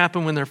going to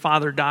happen when their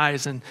father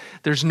dies. And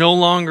there's no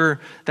longer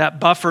that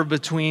buffer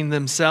between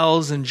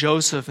themselves and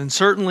Joseph. And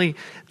certainly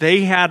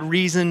they had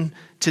reason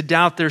to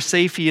doubt their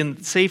safety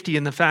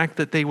in the fact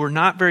that they were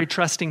not very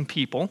trusting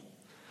people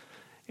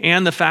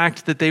and the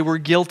fact that they were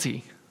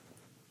guilty.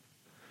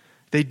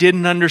 They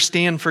didn't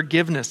understand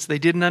forgiveness. They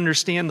didn't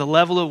understand the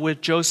level at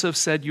which Joseph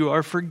said, "You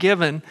are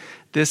forgiven.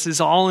 This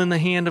is all in the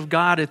hand of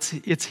God.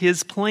 It's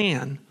his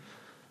plan.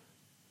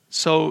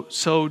 So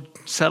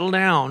settle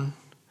down."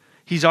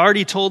 He's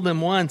already told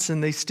them once,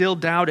 and they still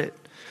doubt it.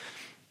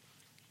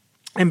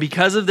 And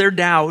because of their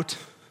doubt,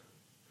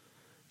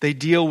 they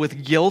deal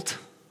with guilt,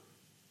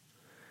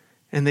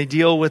 and they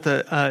deal with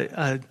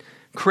a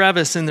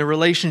crevice in their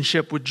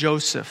relationship with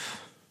Joseph.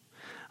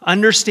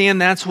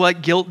 Understand that's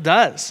what guilt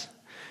does.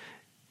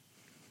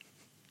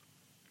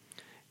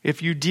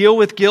 If you deal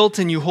with guilt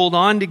and you hold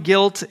on to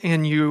guilt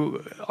and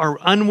you are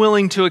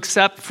unwilling to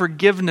accept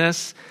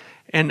forgiveness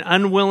and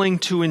unwilling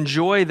to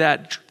enjoy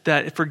that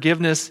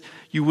forgiveness,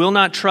 you will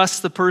not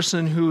trust the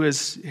person who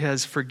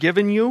has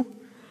forgiven you,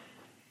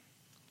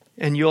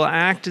 and you'll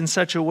act in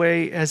such a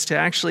way as to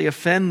actually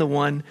offend the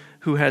one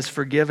who has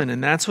forgiven.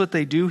 And that's what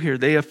they do here.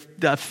 They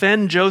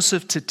offend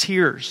Joseph to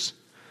tears.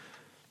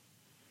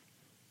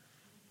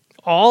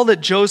 All that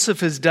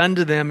Joseph has done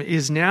to them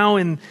is now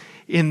in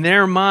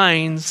their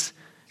minds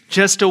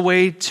just a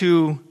way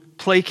to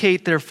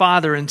placate their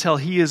father until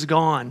he is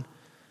gone.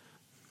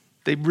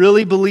 They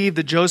really believe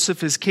that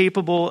Joseph is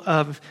capable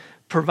of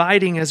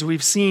providing, as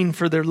we've seen,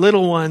 for their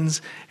little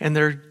ones and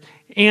their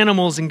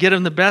animals and get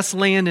them the best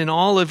land in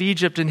all of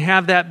Egypt, and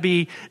have that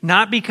be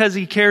not because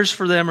he cares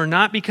for them or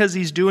not because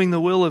he's doing the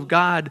will of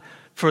God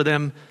for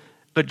them,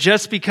 but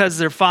just because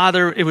their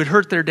father, it would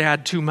hurt their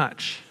dad too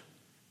much.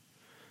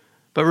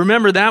 But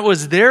remember, that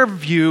was their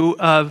view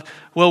of,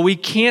 well, we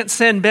can't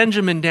send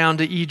Benjamin down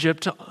to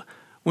Egypt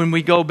when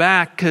we go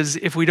back, because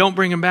if we don't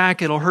bring him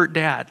back, it'll hurt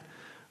Dad.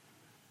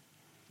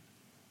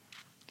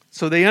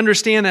 So they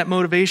understand that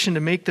motivation to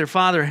make their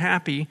father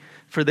happy,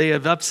 for they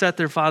have upset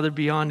their father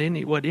beyond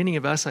what any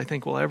of us, I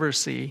think, will ever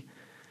see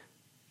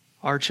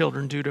our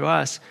children do to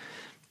us.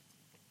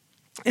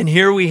 And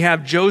here we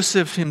have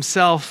Joseph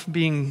himself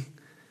being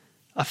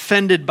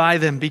offended by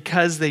them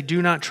because they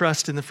do not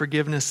trust in the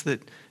forgiveness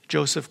that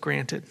Joseph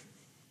granted.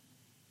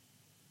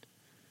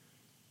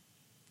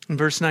 In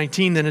verse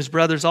 19, then his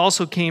brothers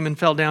also came and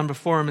fell down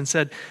before him and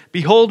said,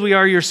 "Behold, we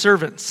are your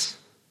servants."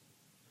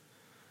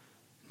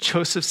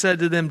 Joseph said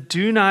to them,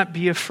 "Do not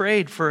be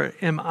afraid, for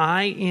am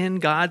I in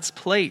God's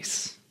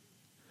place?"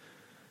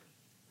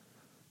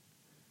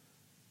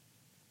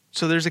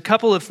 So there's a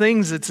couple of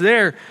things that's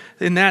there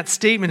in that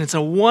statement. It's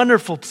a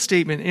wonderful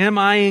statement. Am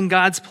I in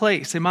God's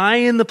place? Am I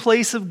in the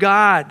place of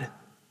God?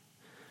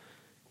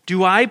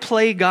 Do I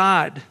play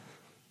God?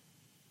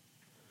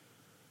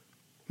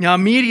 Now,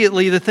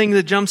 immediately, the thing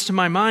that jumps to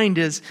my mind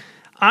is,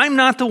 I'm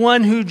not the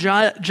one who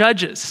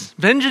judges.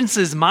 Vengeance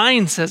is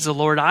mine, says the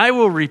Lord. I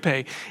will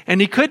repay.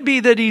 And it could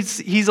be that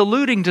he's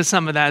alluding to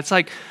some of that. It's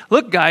like,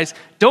 look, guys,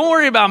 don't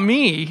worry about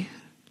me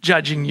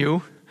judging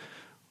you.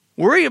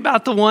 Worry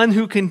about the one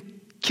who can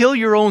kill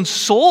your own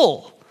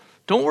soul.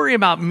 Don't worry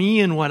about me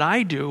and what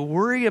I do.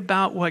 Worry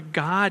about what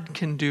God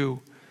can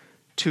do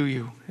to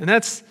you. And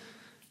that's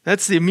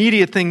the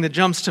immediate thing that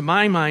jumps to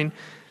my mind.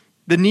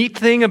 The neat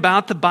thing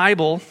about the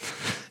Bible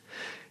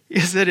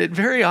is that it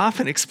very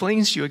often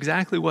explains to you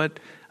exactly what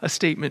a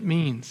statement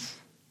means.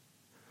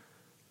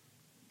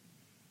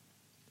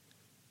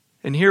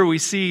 And here we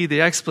see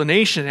the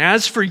explanation.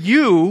 As for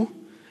you,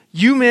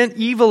 you meant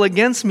evil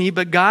against me,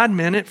 but God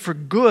meant it for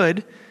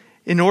good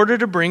in order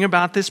to bring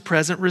about this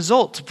present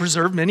result, to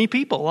preserve many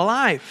people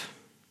alive.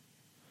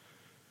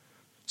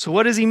 So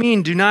what does he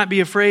mean? Do not be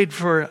afraid,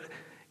 for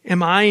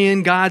am I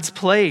in God's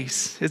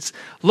place?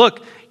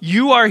 Look,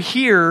 you are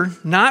here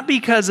not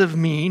because of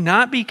me,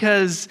 not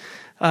because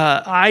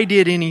I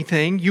did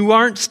anything. You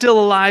aren't still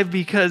alive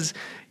because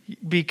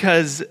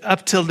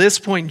up till this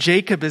point,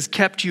 Jacob has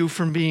kept you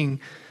from being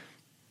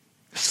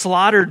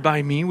slaughtered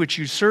by me, which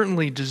you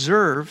certainly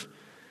deserve.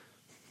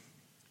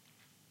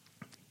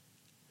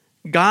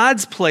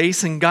 God's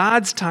place and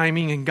God's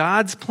timing and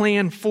God's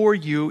plan for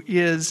you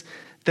is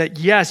that,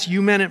 yes,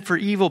 you meant it for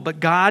evil, but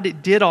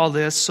God did all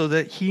this so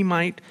that he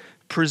might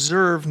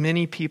preserve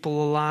many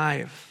people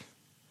alive.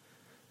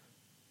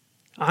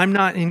 I'm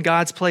not in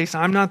God's place.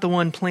 I'm not the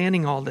one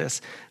planning all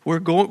this. We're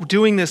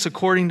doing this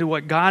according to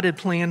what God had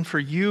planned for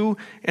you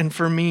and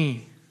for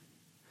me.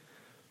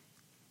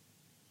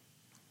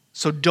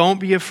 So don't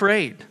be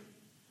afraid.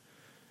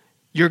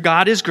 Your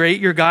God is great.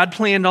 Your God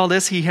planned all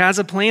this. He has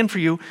a plan for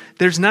you.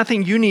 There's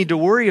nothing you need to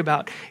worry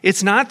about.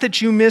 It's not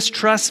that you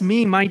mistrust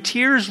me. My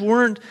tears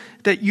weren't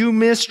that you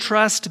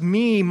mistrust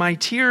me. My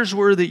tears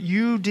were that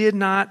you did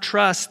not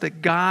trust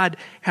that God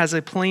has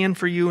a plan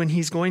for you and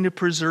he's going to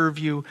preserve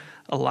you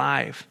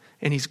alive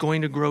and he's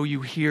going to grow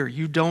you here.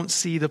 You don't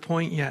see the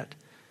point yet.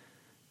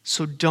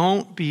 So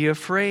don't be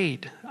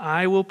afraid.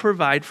 I will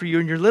provide for you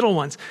and your little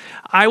ones.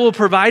 I will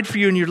provide for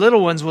you and your little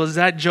ones. Well, is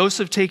that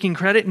Joseph taking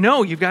credit?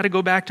 No, you've got to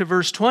go back to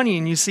verse 20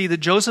 and you see that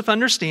Joseph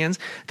understands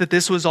that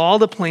this was all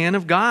the plan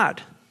of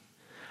God.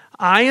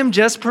 I am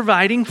just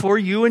providing for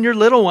you and your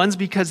little ones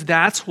because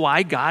that's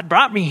why God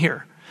brought me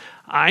here.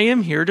 I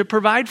am here to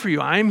provide for you.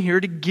 I am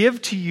here to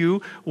give to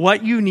you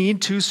what you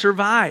need to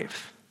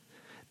survive.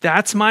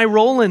 That's my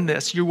role in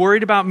this. You're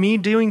worried about me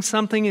doing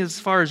something as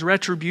far as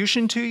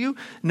retribution to you?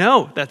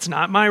 No, that's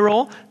not my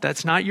role.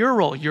 That's not your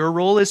role. Your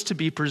role is to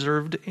be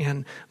preserved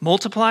and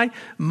multiply.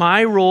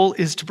 My role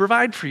is to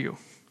provide for you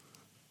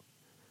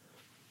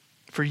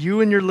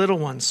and your little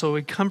ones. So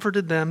he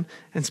comforted them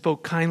and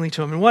spoke kindly to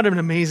them. And what an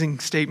amazing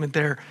statement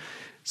there.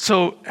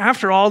 So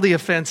after all the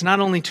offense, not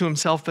only to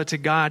himself but to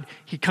God,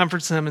 he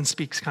comforts them and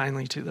speaks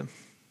kindly to them.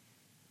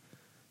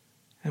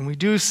 And we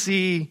do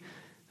see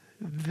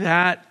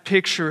that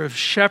picture of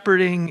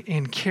shepherding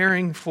and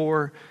caring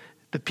for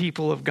the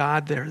people of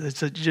God there.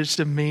 That's just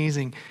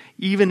amazing.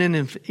 Even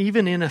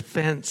in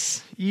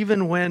offense,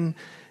 even when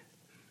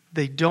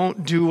they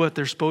don't do what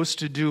they're supposed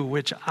to do,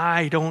 which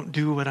I don't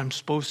do what I'm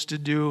supposed to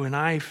do, and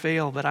I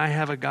fail, but I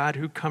have a God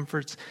who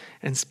comforts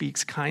and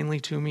speaks kindly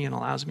to me and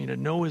allows me to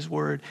know his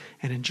word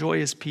and enjoy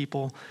his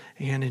people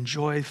and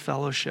enjoy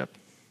fellowship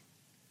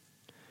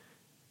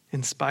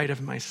in spite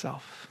of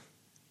myself.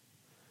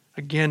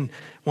 Again,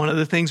 one of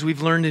the things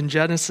we've learned in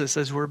Genesis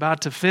as we're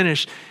about to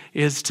finish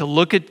is to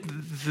look at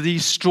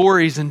these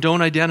stories and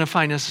don't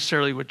identify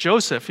necessarily with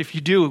Joseph. If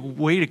you do,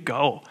 way to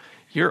go.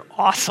 You're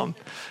awesome.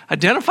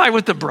 Identify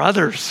with the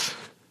brothers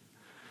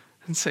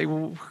and say,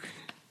 well,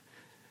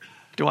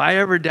 do I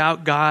ever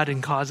doubt God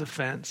and cause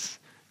offense?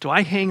 Do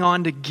I hang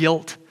on to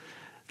guilt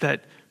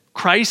that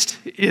Christ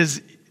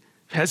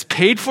has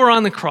paid for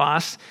on the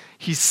cross?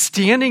 He's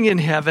standing in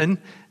heaven.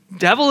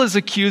 Devil is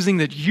accusing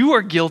that you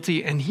are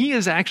guilty and he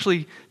is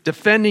actually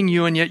defending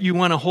you, and yet you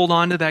want to hold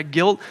on to that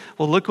guilt.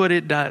 Well, look what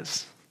it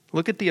does.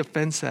 Look at the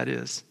offense that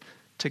is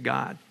to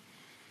God.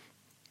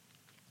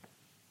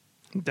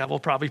 The devil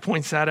probably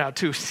points that out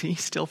too. See, he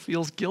still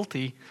feels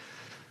guilty.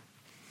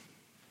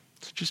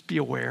 So just be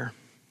aware.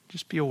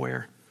 Just be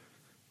aware.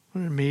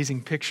 What an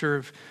amazing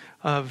picture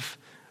of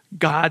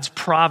God's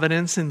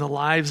providence in the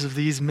lives of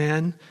these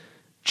men.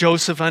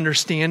 Joseph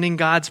understanding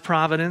God's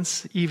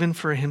providence even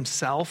for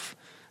himself,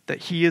 that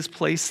he is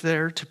placed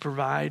there to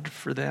provide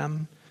for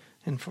them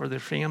and for their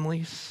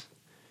families.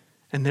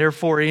 And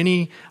therefore,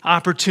 any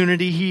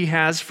opportunity he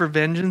has for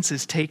vengeance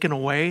is taken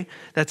away.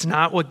 That's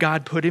not what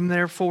God put him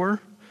there for.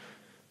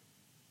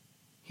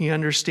 He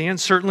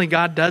understands. Certainly,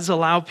 God does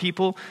allow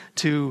people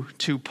to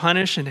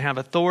punish and have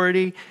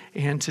authority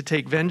and to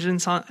take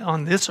vengeance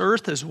on this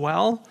earth as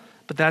well.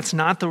 But that's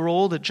not the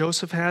role that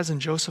Joseph has,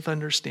 and Joseph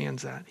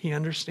understands that. He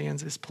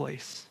understands his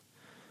place.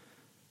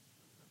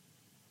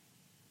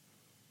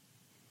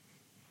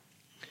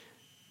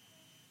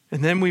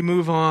 And then we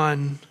move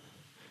on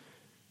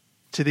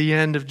to the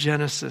end of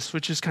Genesis,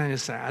 which is kind of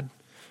sad.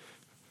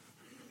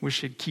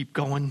 Wish it'd keep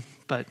going,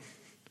 but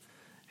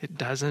it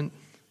doesn't.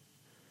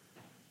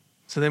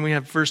 So then we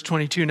have verse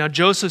 22. Now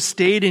Joseph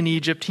stayed in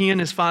Egypt, he and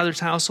his father's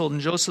household,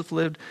 and Joseph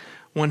lived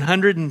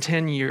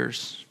 110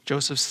 years.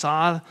 Joseph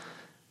saw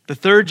the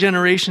third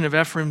generation of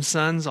Ephraim's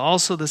sons,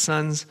 also the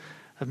sons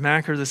of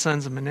Machir, the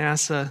sons of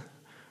Manasseh,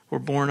 were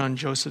born on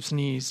Joseph's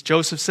knees.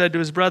 Joseph said to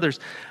his brothers,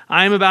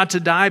 I am about to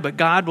die, but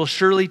God will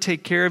surely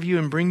take care of you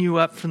and bring you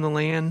up from the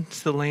land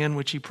to the land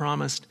which he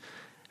promised,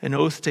 an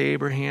oath to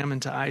Abraham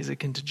and to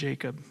Isaac and to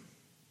Jacob.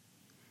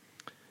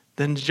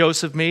 Then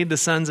Joseph made the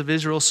sons of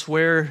Israel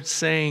swear,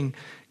 saying,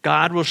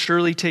 God will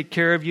surely take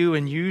care of you,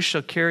 and you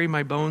shall carry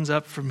my bones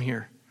up from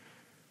here.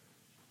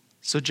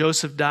 So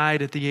Joseph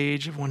died at the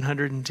age of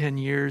 110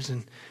 years,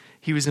 and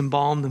he was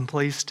embalmed and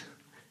placed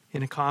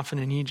in a coffin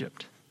in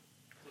Egypt.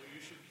 So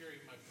you shall carry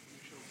my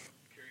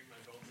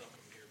bones up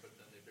from here, but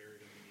then they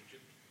buried him in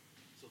Egypt.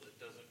 So that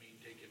doesn't mean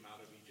take him out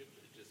of Egypt.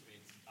 It just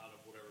means out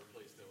of whatever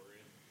place they were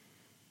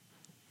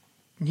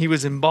in. He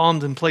was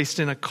embalmed and placed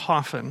in a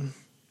coffin.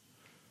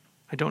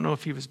 I don't know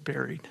if he was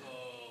buried.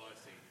 Oh, I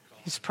see.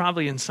 He's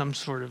probably in some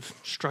sort of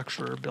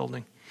structure or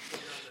building.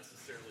 Not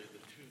necessarily the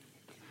tomb.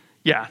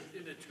 Yeah.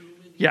 In a tomb?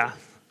 Yeah.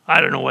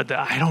 I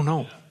don't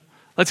know.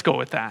 Let's go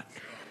with that.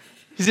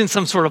 He's in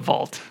some sort of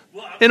vault.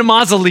 In a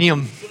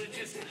mausoleum. But it's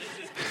just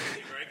interesting,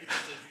 right? Because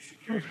it says you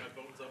should carry my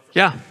bones up from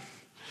Yeah. here.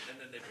 And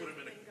then they put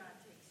him in a...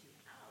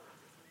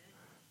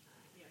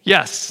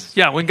 Yes.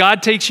 Yeah. When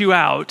God takes you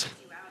out,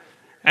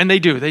 and they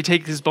do, they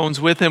take his bones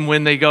with him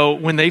when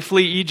they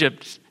flee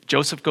Egypt.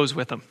 Joseph goes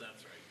with them.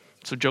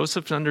 So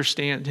Joseph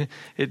understands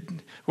it.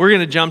 We're going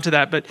to jump to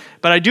that, but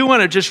I do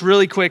want to just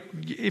really quick,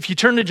 if you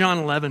turn to John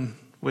 11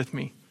 with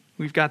me,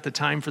 we've got the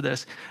time for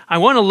this. I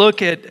want to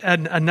look at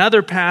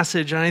another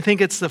passage, and I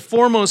think it's the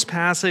foremost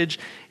passage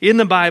in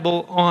the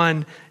Bible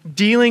on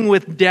dealing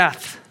with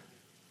death.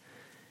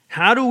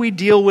 How do we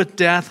deal with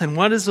death, and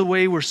what is the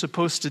way we're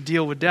supposed to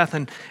deal with death?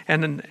 And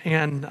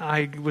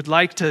I would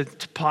like to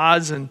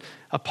pause and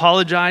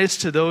apologize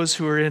to those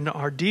who are in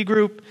our D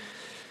group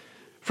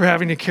for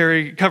having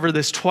to cover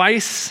this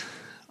twice,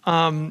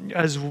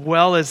 as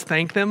well as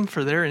thank them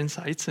for their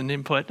insights and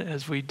input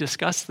as we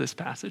discuss this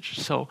passage.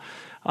 So,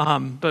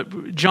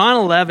 but John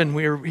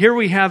 11, here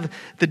we have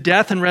the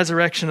death and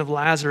resurrection of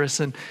Lazarus,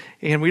 and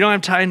we don't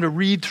have time to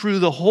read through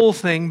the whole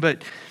thing,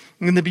 but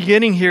in the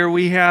beginning here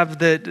we have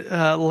that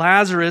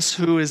Lazarus,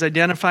 who is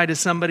identified as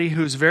somebody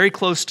who's very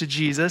close to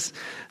Jesus,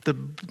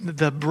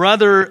 the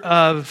brother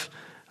of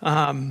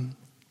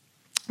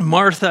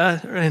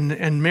Martha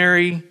and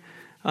Mary.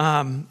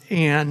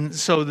 And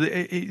so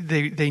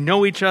they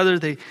know each other.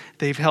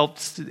 They've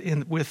helped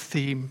with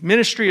the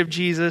ministry of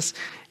Jesus,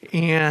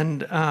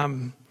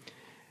 and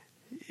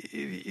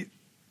he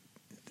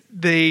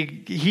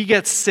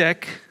gets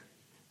sick,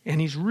 and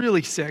he's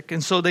really sick,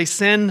 and so they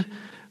send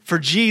for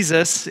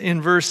Jesus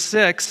in verse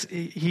 6.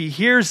 He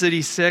hears that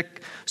he's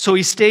sick, so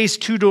he stays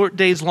 2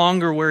 days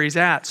longer where he's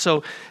at.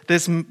 So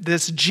this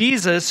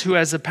Jesus, who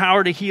has the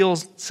power to heal,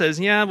 says,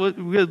 "Yeah,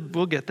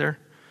 we'll get there."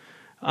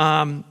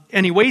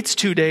 And he waits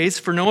 2 days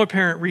for no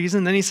apparent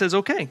reason. Then he says,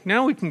 okay,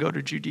 now we can go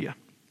to Judea.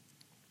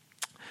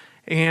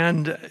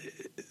 And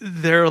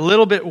they're a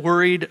little bit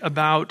worried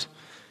about,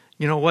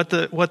 what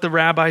the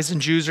rabbis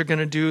and Jews are going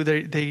to do.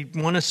 They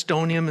want to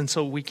stone him, and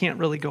so we can't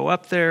really go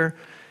up there.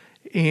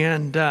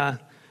 And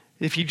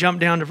if you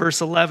jump down to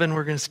verse 11,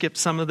 we're going to skip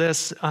some of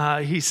this.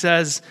 He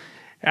says,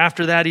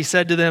 after that, he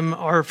said to them,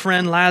 our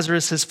friend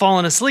Lazarus has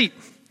fallen asleep,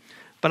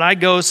 but I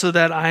go so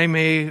that I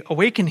may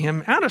awaken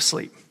him out of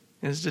sleep.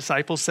 His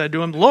disciples said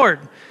to him,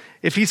 Lord,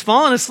 if he's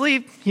fallen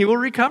asleep, he will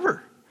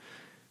recover.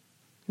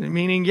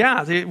 Meaning,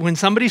 when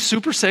somebody's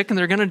super sick and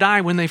they're going to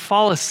die, when they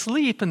fall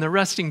asleep and they're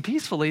resting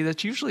peacefully,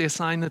 that's usually a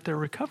sign that they're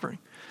recovering.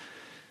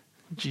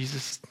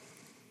 Jesus,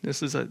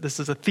 this is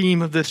a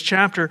theme of this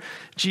chapter.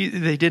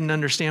 They didn't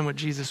understand what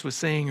Jesus was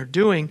saying or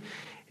doing.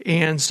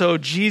 And so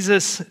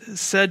Jesus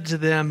said to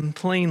them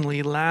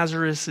plainly,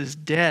 Lazarus is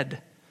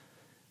dead.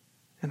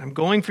 And I'm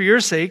going for your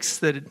sakes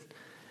that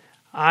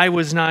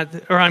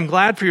I'm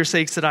glad for your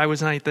sakes that I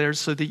was not there,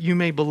 so that you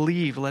may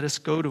believe. Let us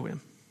go to him.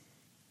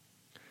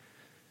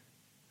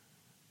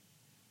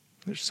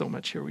 There's so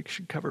much here we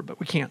should cover,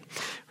 but we can't.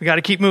 We got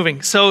to keep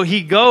moving. So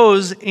he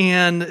goes,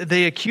 and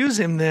they accuse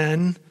him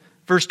then.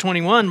 Verse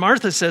 21,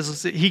 Martha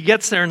says he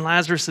gets there, and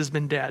Lazarus has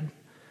been dead.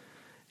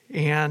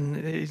 And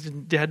he's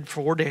dead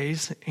 4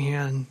 days,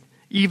 and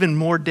even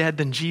more dead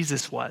than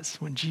Jesus was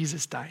when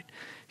Jesus died.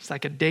 He's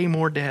like a day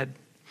more dead.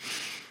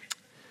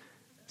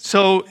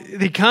 So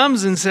he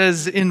comes and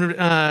says in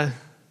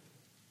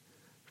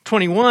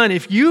 21,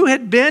 if you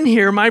had been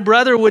here, my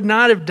brother would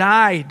not have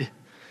died.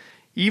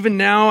 Even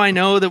now I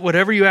know that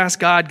whatever you ask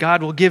God,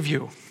 God will give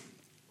you.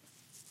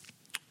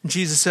 And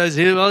Jesus says,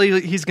 well,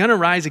 he's going to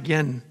rise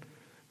again,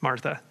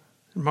 Martha.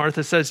 And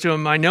Martha says to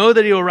him, I know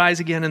that he will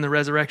rise again in the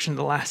resurrection of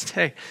the last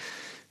day.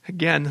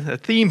 Again, the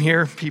theme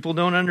here, people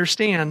don't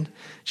understand.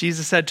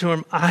 Jesus said to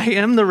him, I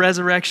am the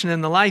resurrection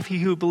and the life. He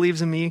who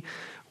believes in me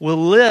will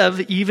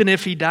live even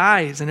if he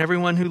dies, and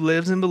everyone who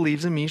lives and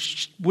believes in me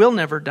will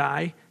never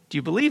die. Do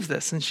you believe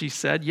this? And she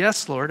said,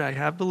 yes, Lord, I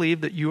have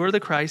believed that you are the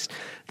Christ,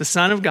 the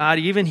Son of God,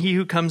 even he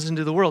who comes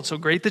into the world. So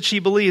great that she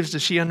believes.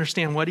 Does she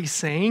understand what he's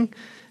saying?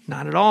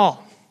 Not at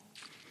all.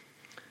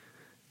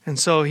 And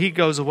so he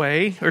goes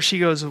away, or she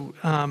goes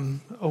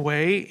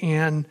away,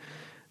 and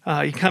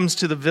he comes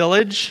to the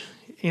village.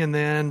 And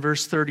then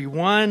verse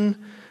 31,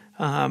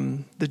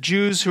 the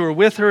Jews who are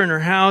with her in her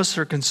house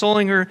are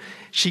consoling her.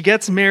 She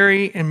gets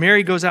Mary, and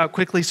Mary goes out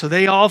quickly, so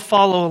they all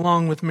follow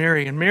along with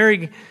Mary. And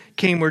Mary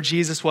came where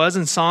Jesus was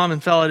and saw him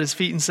and fell at his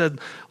feet and said,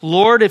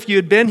 "Lord, if you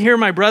had been here,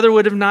 my brother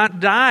would have not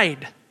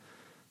died."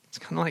 It's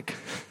kind of like,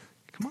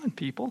 come on,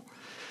 people.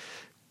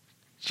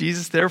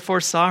 Jesus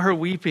therefore saw her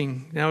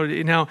weeping.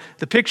 Now,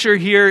 the picture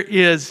here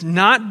is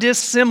not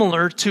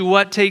dissimilar to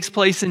what takes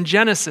place in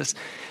Genesis.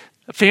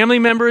 A family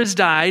member has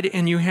died,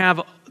 and you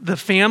have the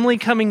family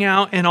coming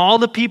out and all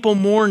the people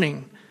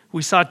mourning.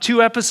 We saw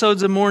 2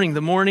 episodes of mourning,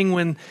 the mourning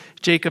when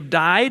Jacob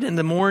died and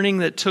the mourning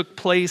that took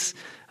place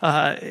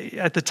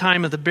at the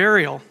time of the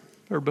burial,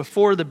 or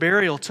before the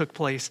burial took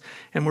place.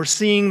 And we're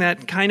seeing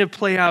that kind of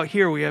play out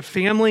here. We have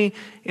family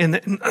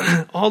and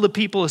all the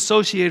people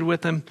associated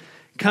with them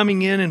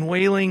coming in and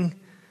wailing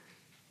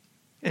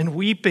and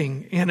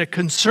weeping, and a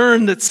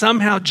concern that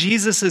somehow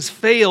Jesus has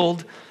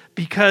failed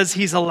because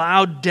he's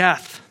allowed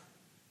death,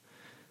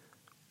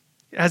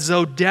 as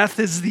though death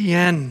is the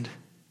end.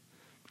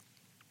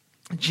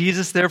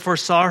 Jesus therefore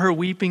saw her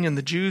weeping, and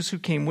the Jews who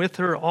came with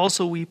her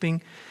also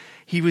weeping.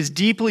 He was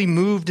deeply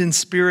moved in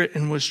spirit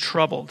and was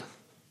troubled.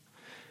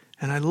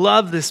 And I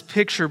love this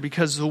picture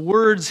because the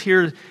words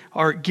here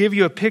give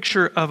you a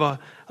picture of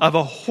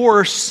a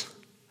horse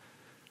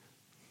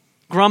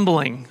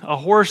grumbling, a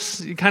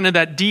horse, kind of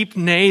that deep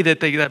neigh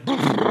I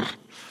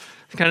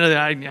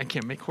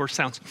can't make horse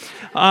sounds.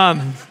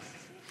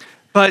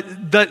 But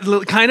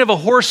the kind of a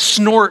horse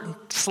snort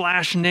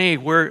 / neigh,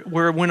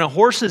 where when a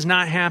horse is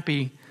not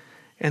happy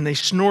and they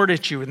snort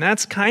at you. And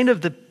that's kind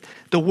of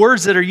the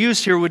words that are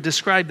used here would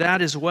describe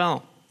that as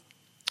well.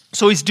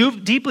 So he's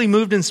deeply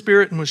moved in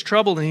spirit and was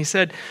troubled. And he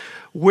said,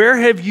 "Where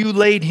have you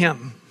laid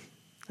him?"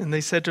 And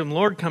they said to him,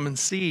 "Lord, come and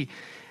see."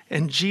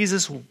 And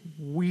Jesus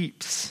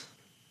weeps.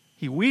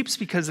 He weeps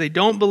because they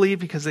don't believe,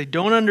 because they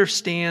don't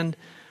understand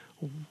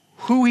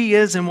who he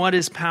is and what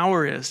his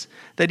power is.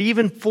 That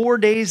even 4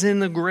 days in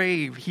the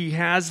grave, he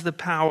has the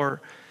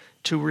power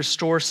to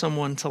restore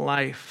someone to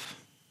life.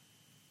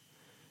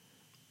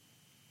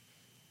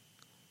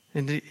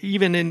 And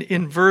even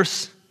in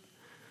verse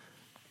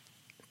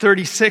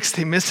 36,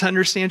 they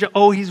misunderstand.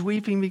 Oh, he's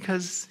weeping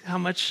because how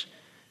much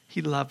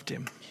he loved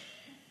him.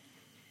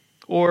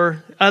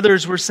 Or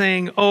others were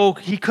saying, oh,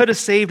 he could have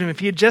saved him if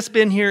he had just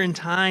been here in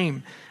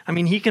time. I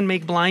mean, he can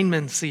make blind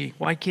men see.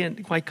 Why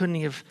couldn't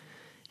he have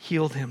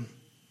healed him?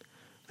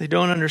 They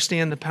don't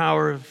understand the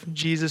power of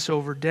Jesus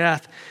over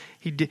death.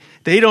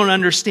 They don't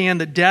understand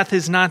that death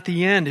is not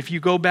the end. If you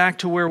go back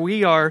to where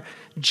we are,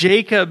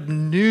 Jacob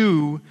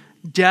knew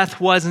death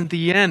wasn't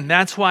the end.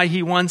 That's why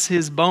he wants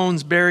his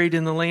bones buried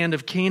in the land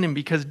of Canaan,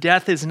 because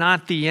death is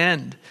not the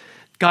end.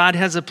 God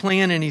has a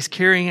plan and he's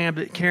carrying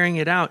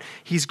it out.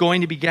 He's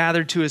going to be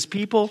gathered to his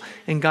people,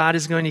 and God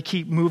is going to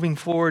keep moving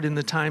forward in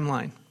the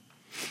timeline.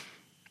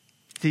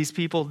 These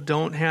people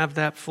don't have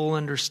that full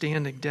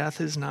understanding. Death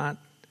is not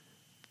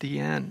the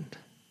end.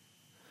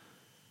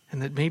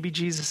 And that maybe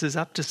Jesus is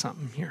up to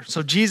something here.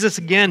 So Jesus,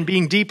 again,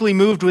 being deeply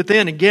moved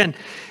within. Again,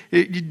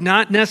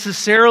 not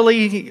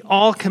necessarily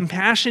all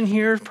compassion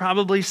here.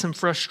 Probably some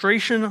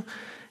frustration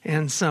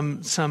and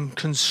some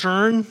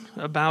concern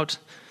about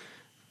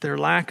their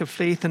lack of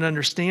faith and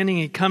understanding.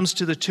 He comes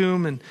to the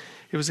tomb, and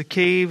it was a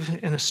cave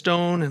and a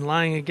stone and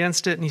lying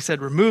against it. And he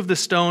said, remove the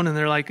stone. And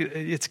they're like,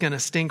 it's going to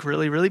stink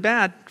really, really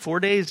bad. 4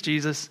 days,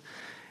 Jesus.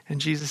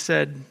 And Jesus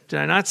said, did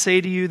I not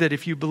say to you that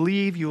if you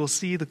believe, you will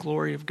see the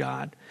glory of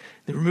God?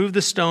 They removed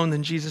the stone.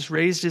 Then Jesus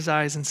raised his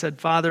eyes and said,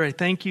 Father, I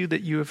thank you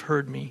that you have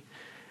heard me.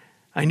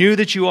 I knew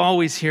that you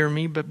always hear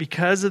me, but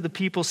because of the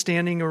people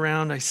standing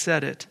around, I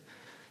said it,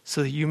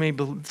 so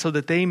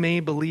that they may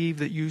believe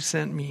that you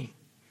sent me.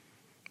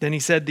 Then he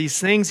said these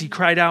things. He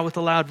cried out with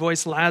a loud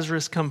voice,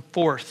 Lazarus, come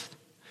forth.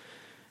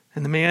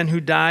 And the man who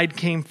died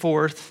came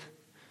forth,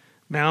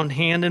 bound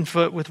hand and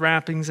foot with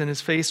wrappings, and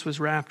his face was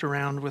wrapped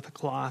around with a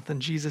cloth.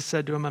 And Jesus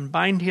said to him,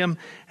 unbind him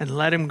and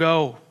let him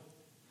go.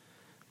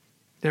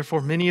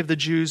 Therefore, many of the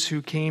Jews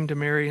who came to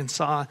Mary and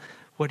saw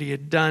what he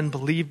had done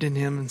believed in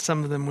him, and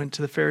some of them went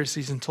to the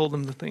Pharisees and told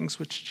them the things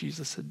which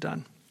Jesus had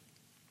done.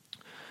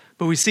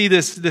 But we see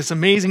this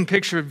amazing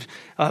picture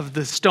of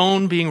the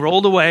stone being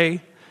rolled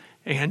away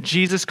and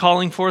Jesus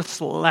calling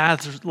forth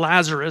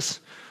Lazarus,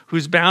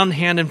 who's bound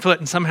hand and foot,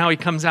 and somehow he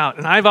comes out.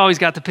 And I've always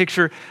got the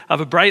picture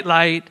of a bright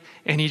light,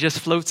 and he just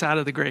floats out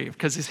of the grave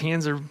because his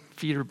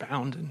feet are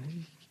bound,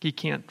 and he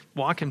can't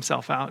walk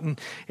himself out. And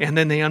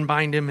then they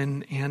unbind him,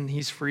 and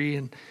he's free,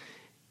 and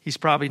he's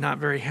probably not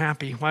very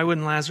happy. Why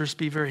wouldn't Lazarus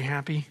be very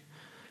happy?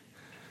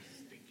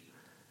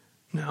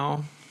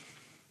 No.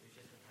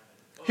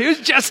 He was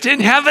just in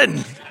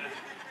heaven.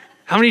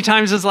 How many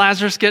times does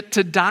Lazarus get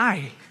to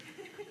die?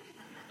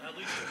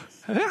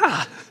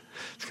 Yeah.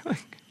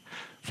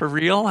 For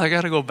real? I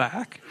got to go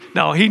back?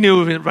 No, he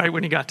knew it right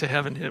when he got to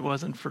heaven. It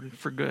wasn't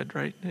for good,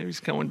 right? He was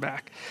going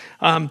back.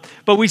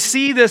 But we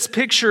see this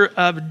picture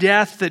of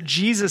death that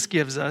Jesus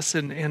gives us.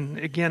 And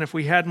again, if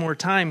we had more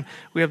time,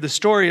 we have the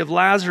story of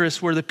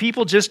Lazarus where the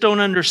people just don't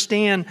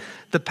understand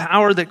the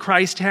power that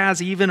Christ has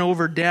even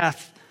over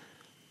death.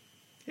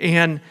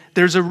 And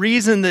there's a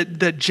reason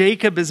that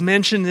Jacob is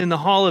mentioned in the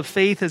hall of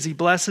faith as he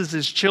blesses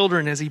his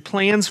children, as he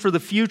plans for the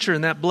future,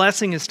 and that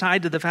blessing is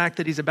tied to the fact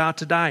that he's about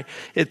to die.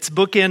 It's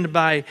bookended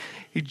by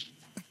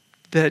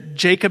that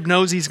Jacob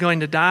knows he's going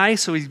to die,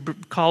 so he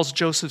calls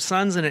Joseph's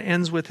sons, and it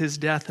ends with his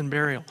death and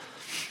burial.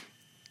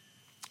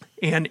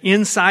 And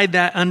inside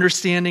that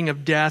understanding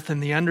of death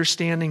and the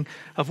understanding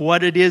of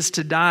what it is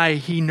to die,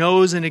 he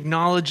knows and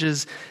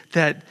acknowledges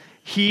that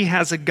he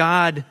has a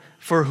God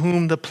for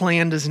whom the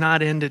plan does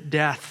not end at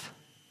death.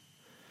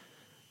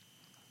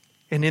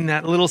 And in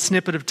that little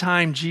snippet of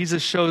time,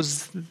 Jesus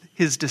shows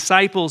his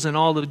disciples and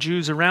all the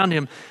Jews around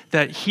him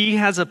that he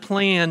has a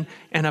plan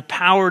and a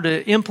power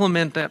to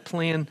implement that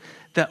plan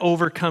that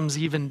overcomes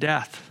even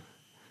death.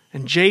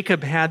 And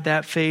Jacob had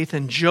that faith,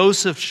 and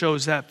Joseph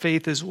shows that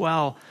faith as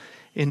well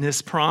in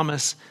this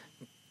promise.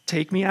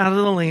 Take me out of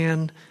the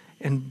land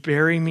and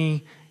bury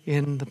me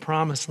in the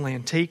promised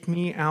land. Take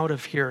me out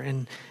of here.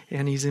 And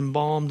he's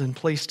embalmed and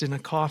placed in a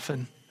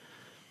coffin.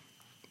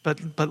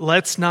 But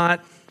let's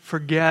not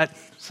forget,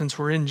 since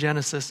we're in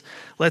Genesis,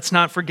 let's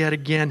not forget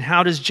again,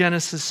 how does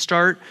Genesis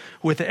start?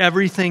 With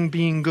everything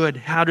being good.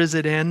 How does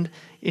it end?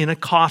 In a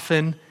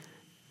coffin,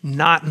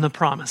 not in the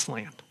promised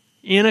land.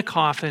 In a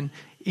coffin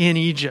in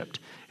Egypt.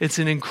 It's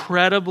an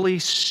incredibly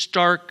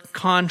stark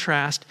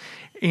contrast.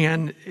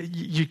 And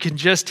you can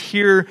just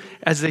hear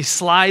as they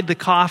slide the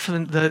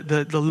coffin,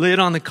 the lid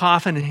on the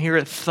coffin, and hear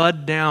it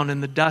thud down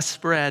and the dust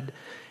spread.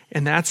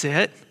 And that's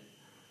it.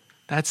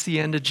 That's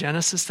the end of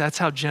Genesis. That's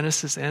how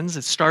Genesis ends.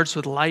 It starts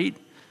with light.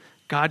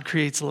 God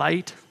creates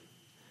light.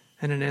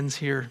 And it ends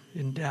here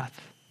in death.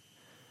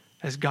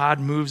 As God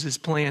moves his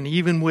plan,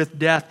 even with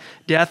death,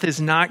 death is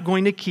not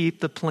going to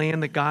keep the plan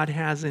that God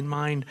has in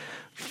mind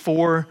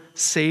for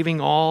saving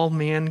all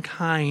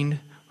mankind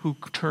who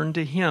turn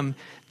to him.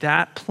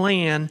 That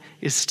plan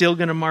is still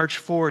going to march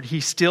forward.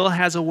 He still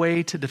has a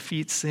way to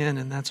defeat sin,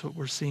 and that's what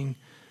we're seeing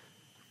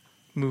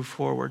move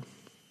forward.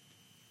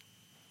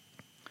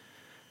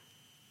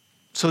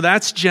 So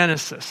that's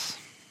Genesis.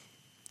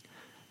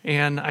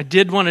 And I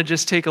did want to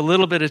just take a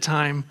little bit of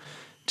time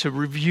to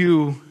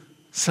review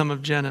some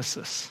of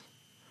Genesis.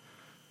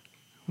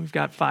 We've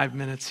got 5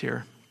 minutes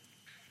here,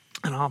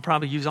 and I'll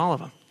probably use all of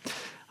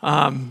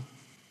them.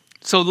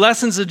 So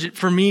lessons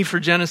for me for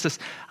Genesis.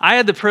 I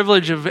had the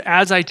privilege of,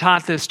 as I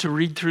taught this, to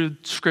read through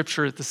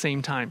Scripture at the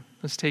same time.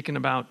 It was taking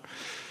about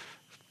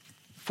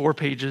 4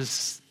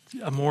 pages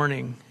a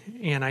morning.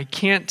 And I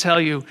can't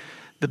tell you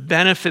the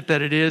benefit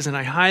that it is. And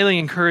I highly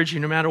encourage you,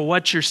 no matter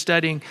what you're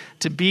studying,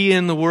 to be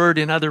in the Word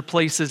in other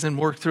places and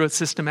work through it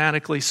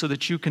systematically so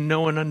that you can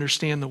know and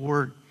understand the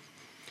Word.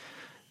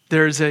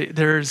 There's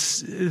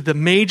the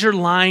major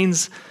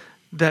lines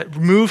that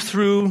move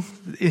through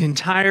the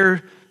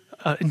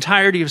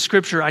entirety of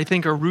Scripture, I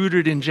think, are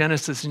rooted in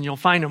Genesis, and you'll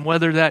find them,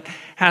 whether that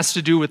has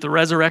to do with the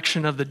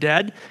resurrection of the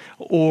dead,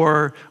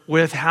 or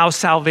with how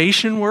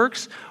salvation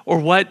works, or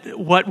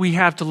what we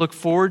have to look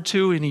forward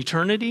to in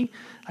eternity.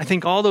 I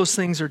think all those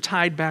things are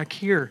tied back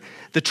here.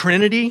 The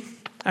Trinity,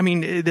 I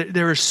mean,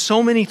 there are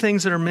so many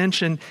things that are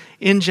mentioned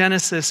in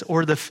Genesis,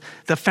 or the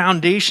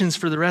foundations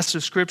for the rest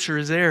of Scripture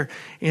is there,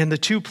 and the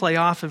two play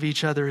off of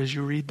each other as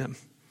you read them.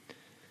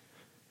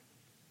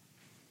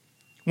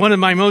 One of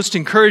my most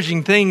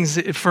encouraging things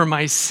for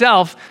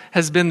myself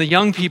has been the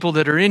young people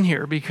that are in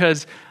here,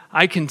 because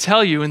I can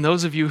tell you, and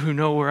those of you who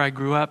know where I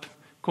grew up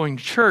going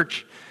to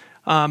church,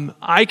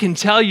 I can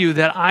tell you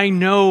that I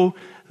know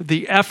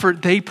the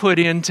effort they put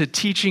into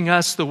teaching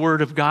us the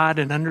Word of God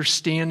and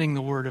understanding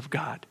the Word of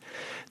God.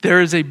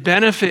 There is a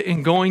benefit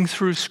in going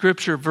through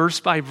Scripture verse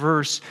by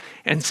verse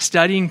and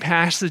studying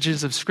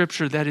passages of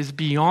Scripture that is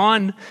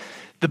beyond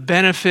the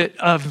benefit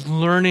of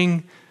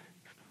learning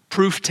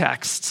proof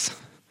texts.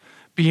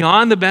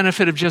 Beyond the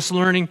benefit of just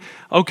learning,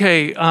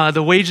 okay,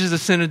 the wages of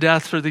sin and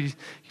death,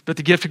 but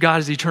the gift of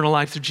God is eternal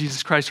life through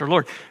Jesus Christ our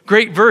Lord.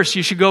 Great verse.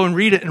 You should go and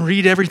read it and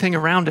read everything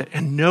around it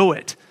and know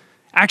it.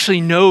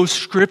 Actually know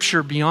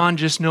Scripture beyond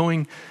just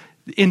knowing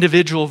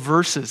individual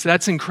verses.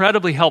 That's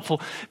incredibly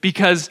helpful,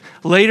 because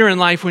later in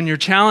life when you're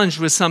challenged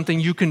with something,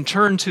 you can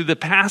turn to the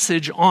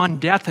passage on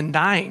death and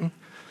dying.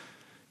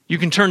 You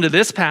can turn to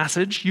this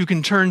passage. You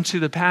can turn to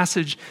the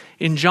passage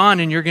in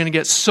John, and you're going to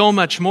get so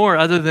much more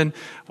other than,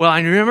 well,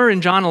 I remember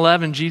in John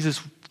 11,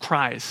 Jesus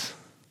cries.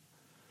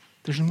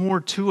 There's more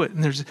to it,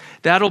 and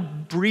that'll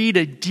breed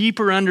a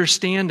deeper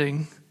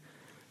understanding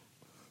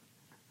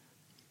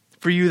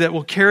for you that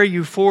will carry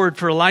you forward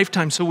for a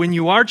lifetime. So when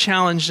you are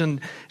challenged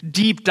in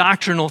deep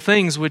doctrinal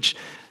things, which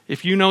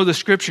if you know the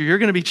Scripture, you're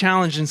going to be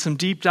challenged in some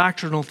deep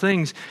doctrinal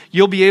things,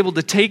 you'll be able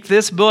to take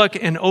this book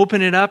and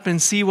open it up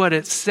and see what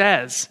it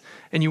says.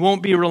 And you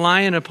won't be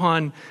reliant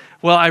upon,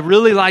 well, I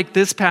really like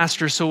this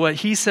pastor, so what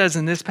he says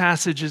in this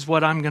passage is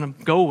what I'm going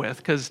to go with,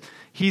 because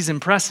he's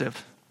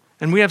impressive.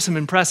 And we have some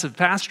impressive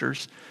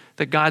pastors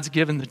that God's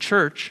given the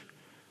church.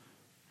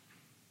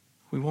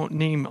 We won't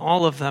name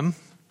all of them,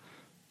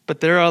 But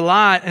there are a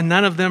lot, and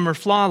none of them are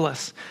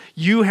flawless.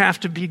 You have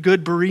to be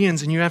good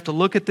Bereans, and you have to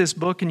look at this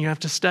book, and you have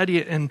to study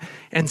it,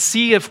 and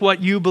see if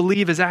what you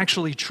believe is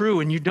actually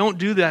true. And you don't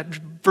do that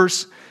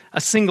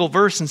a single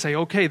verse and say,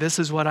 okay, this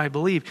is what I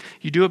believe.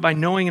 You do it by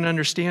knowing and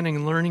understanding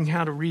and learning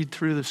how to read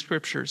through the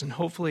scriptures. And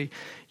hopefully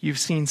you've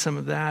seen some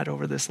of that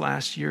over this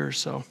last year or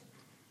so.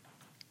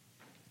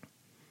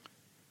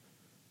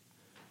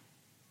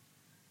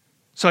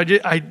 So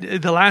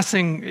the last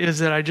thing is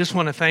that I just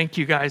want to thank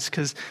you guys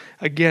because,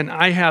 again,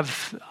 I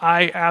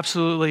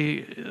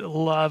absolutely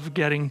love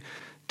getting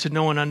to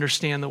know and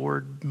understand the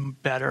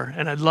Word better.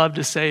 And I'd love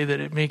to say that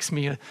it makes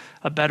me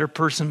a better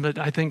person, but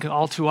I think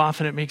all too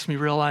often it makes me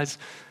realize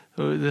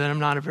that I'm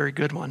not a very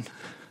good one.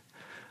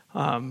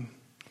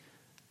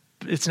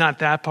 It's not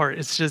that part.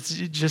 It's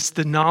just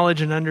the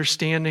knowledge and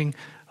understanding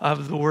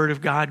of the Word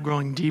of God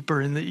growing deeper,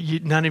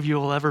 and none of you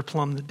will ever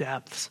plumb the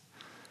depths.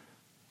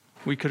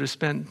 We could have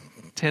spent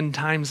 10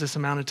 times this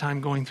amount of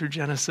time going through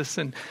Genesis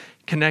and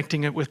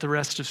connecting it with the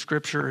rest of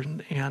Scripture,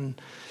 and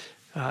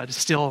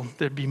still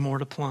there'd be more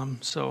to plumb.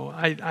 So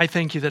I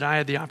thank you that I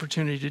had the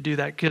opportunity to do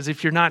that, because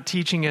if you're not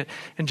teaching it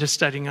and just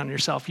studying on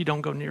yourself, you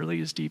don't go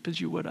nearly as deep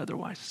as you would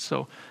otherwise.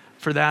 So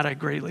for that, I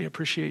greatly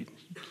appreciate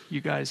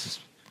you guys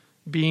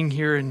being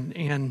here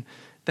and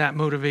that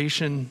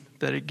motivation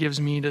that it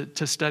gives me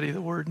to study the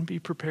Word and be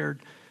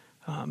prepared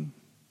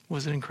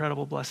was an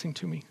incredible blessing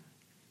to me.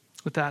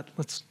 With that,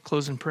 let's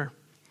close in prayer.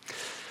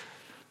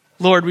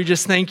 Lord, we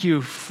just thank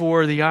you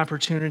for the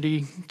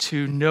opportunity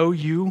to know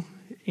you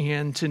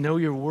and to know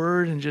your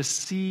word and just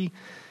see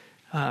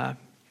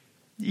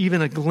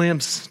even a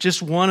glimpse,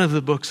 just one of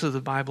the books of the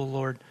Bible,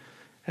 Lord,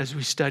 as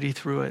we study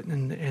through it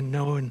and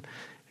know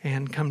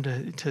and come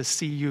to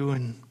see you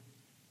and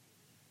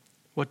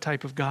what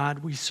type of God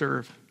we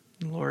serve.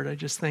 And Lord, I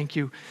just thank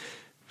you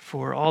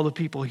for all the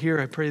people here.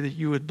 I pray that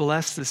you would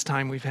bless this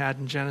time we've had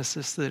in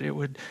Genesis, that it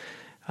would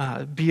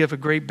be of a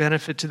great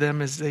benefit to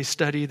them as they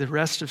study the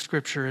rest of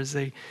Scripture, as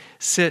they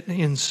sit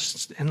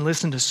and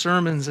listen to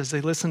sermons, as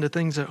they listen to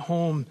things at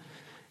home,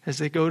 as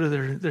they go to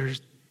their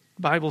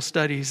Bible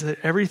studies, that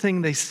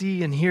everything they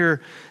see and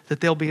hear, that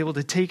they'll be able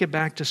to take it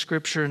back to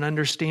Scripture and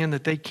understand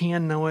that they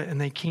can know it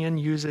and they can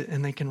use it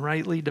and they can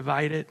rightly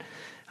divide it.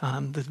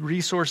 The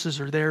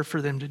resources are there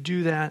for them to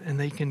do that, and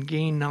they can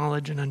gain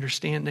knowledge and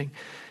understanding.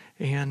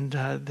 And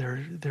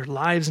their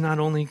lives not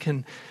only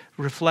can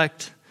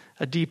reflect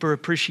a deeper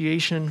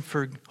appreciation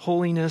for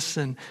holiness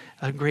and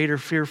a greater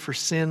fear for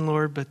sin,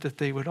 Lord, but that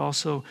they would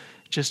also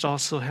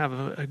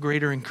have a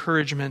greater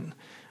encouragement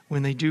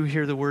when they do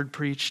hear the word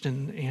preached,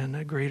 and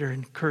a greater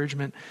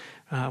encouragement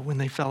when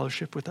they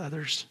fellowship with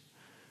others.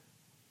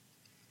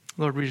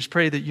 Lord, we just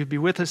pray that you'd be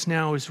with us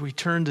now as we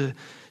turn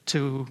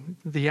to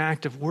the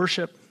act of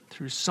worship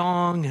through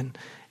song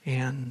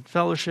and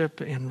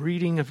fellowship and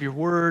reading of your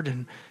word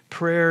and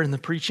prayer and the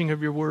preaching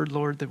of your word,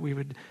 Lord, that we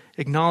would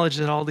acknowledge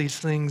that all these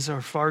things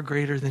are far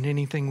greater than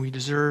anything we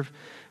deserve,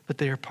 but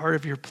they are part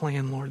of your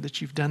plan, Lord,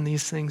 that you've done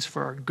these things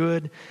for our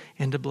good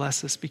and to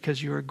bless us,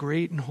 because you are a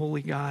great and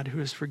holy God who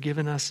has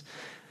forgiven us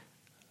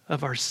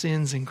of our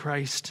sins in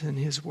Christ and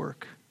his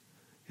work,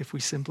 if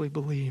we simply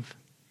believe.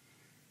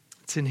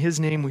 It's in his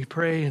name we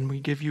pray and we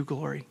give you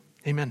glory.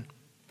 Amen.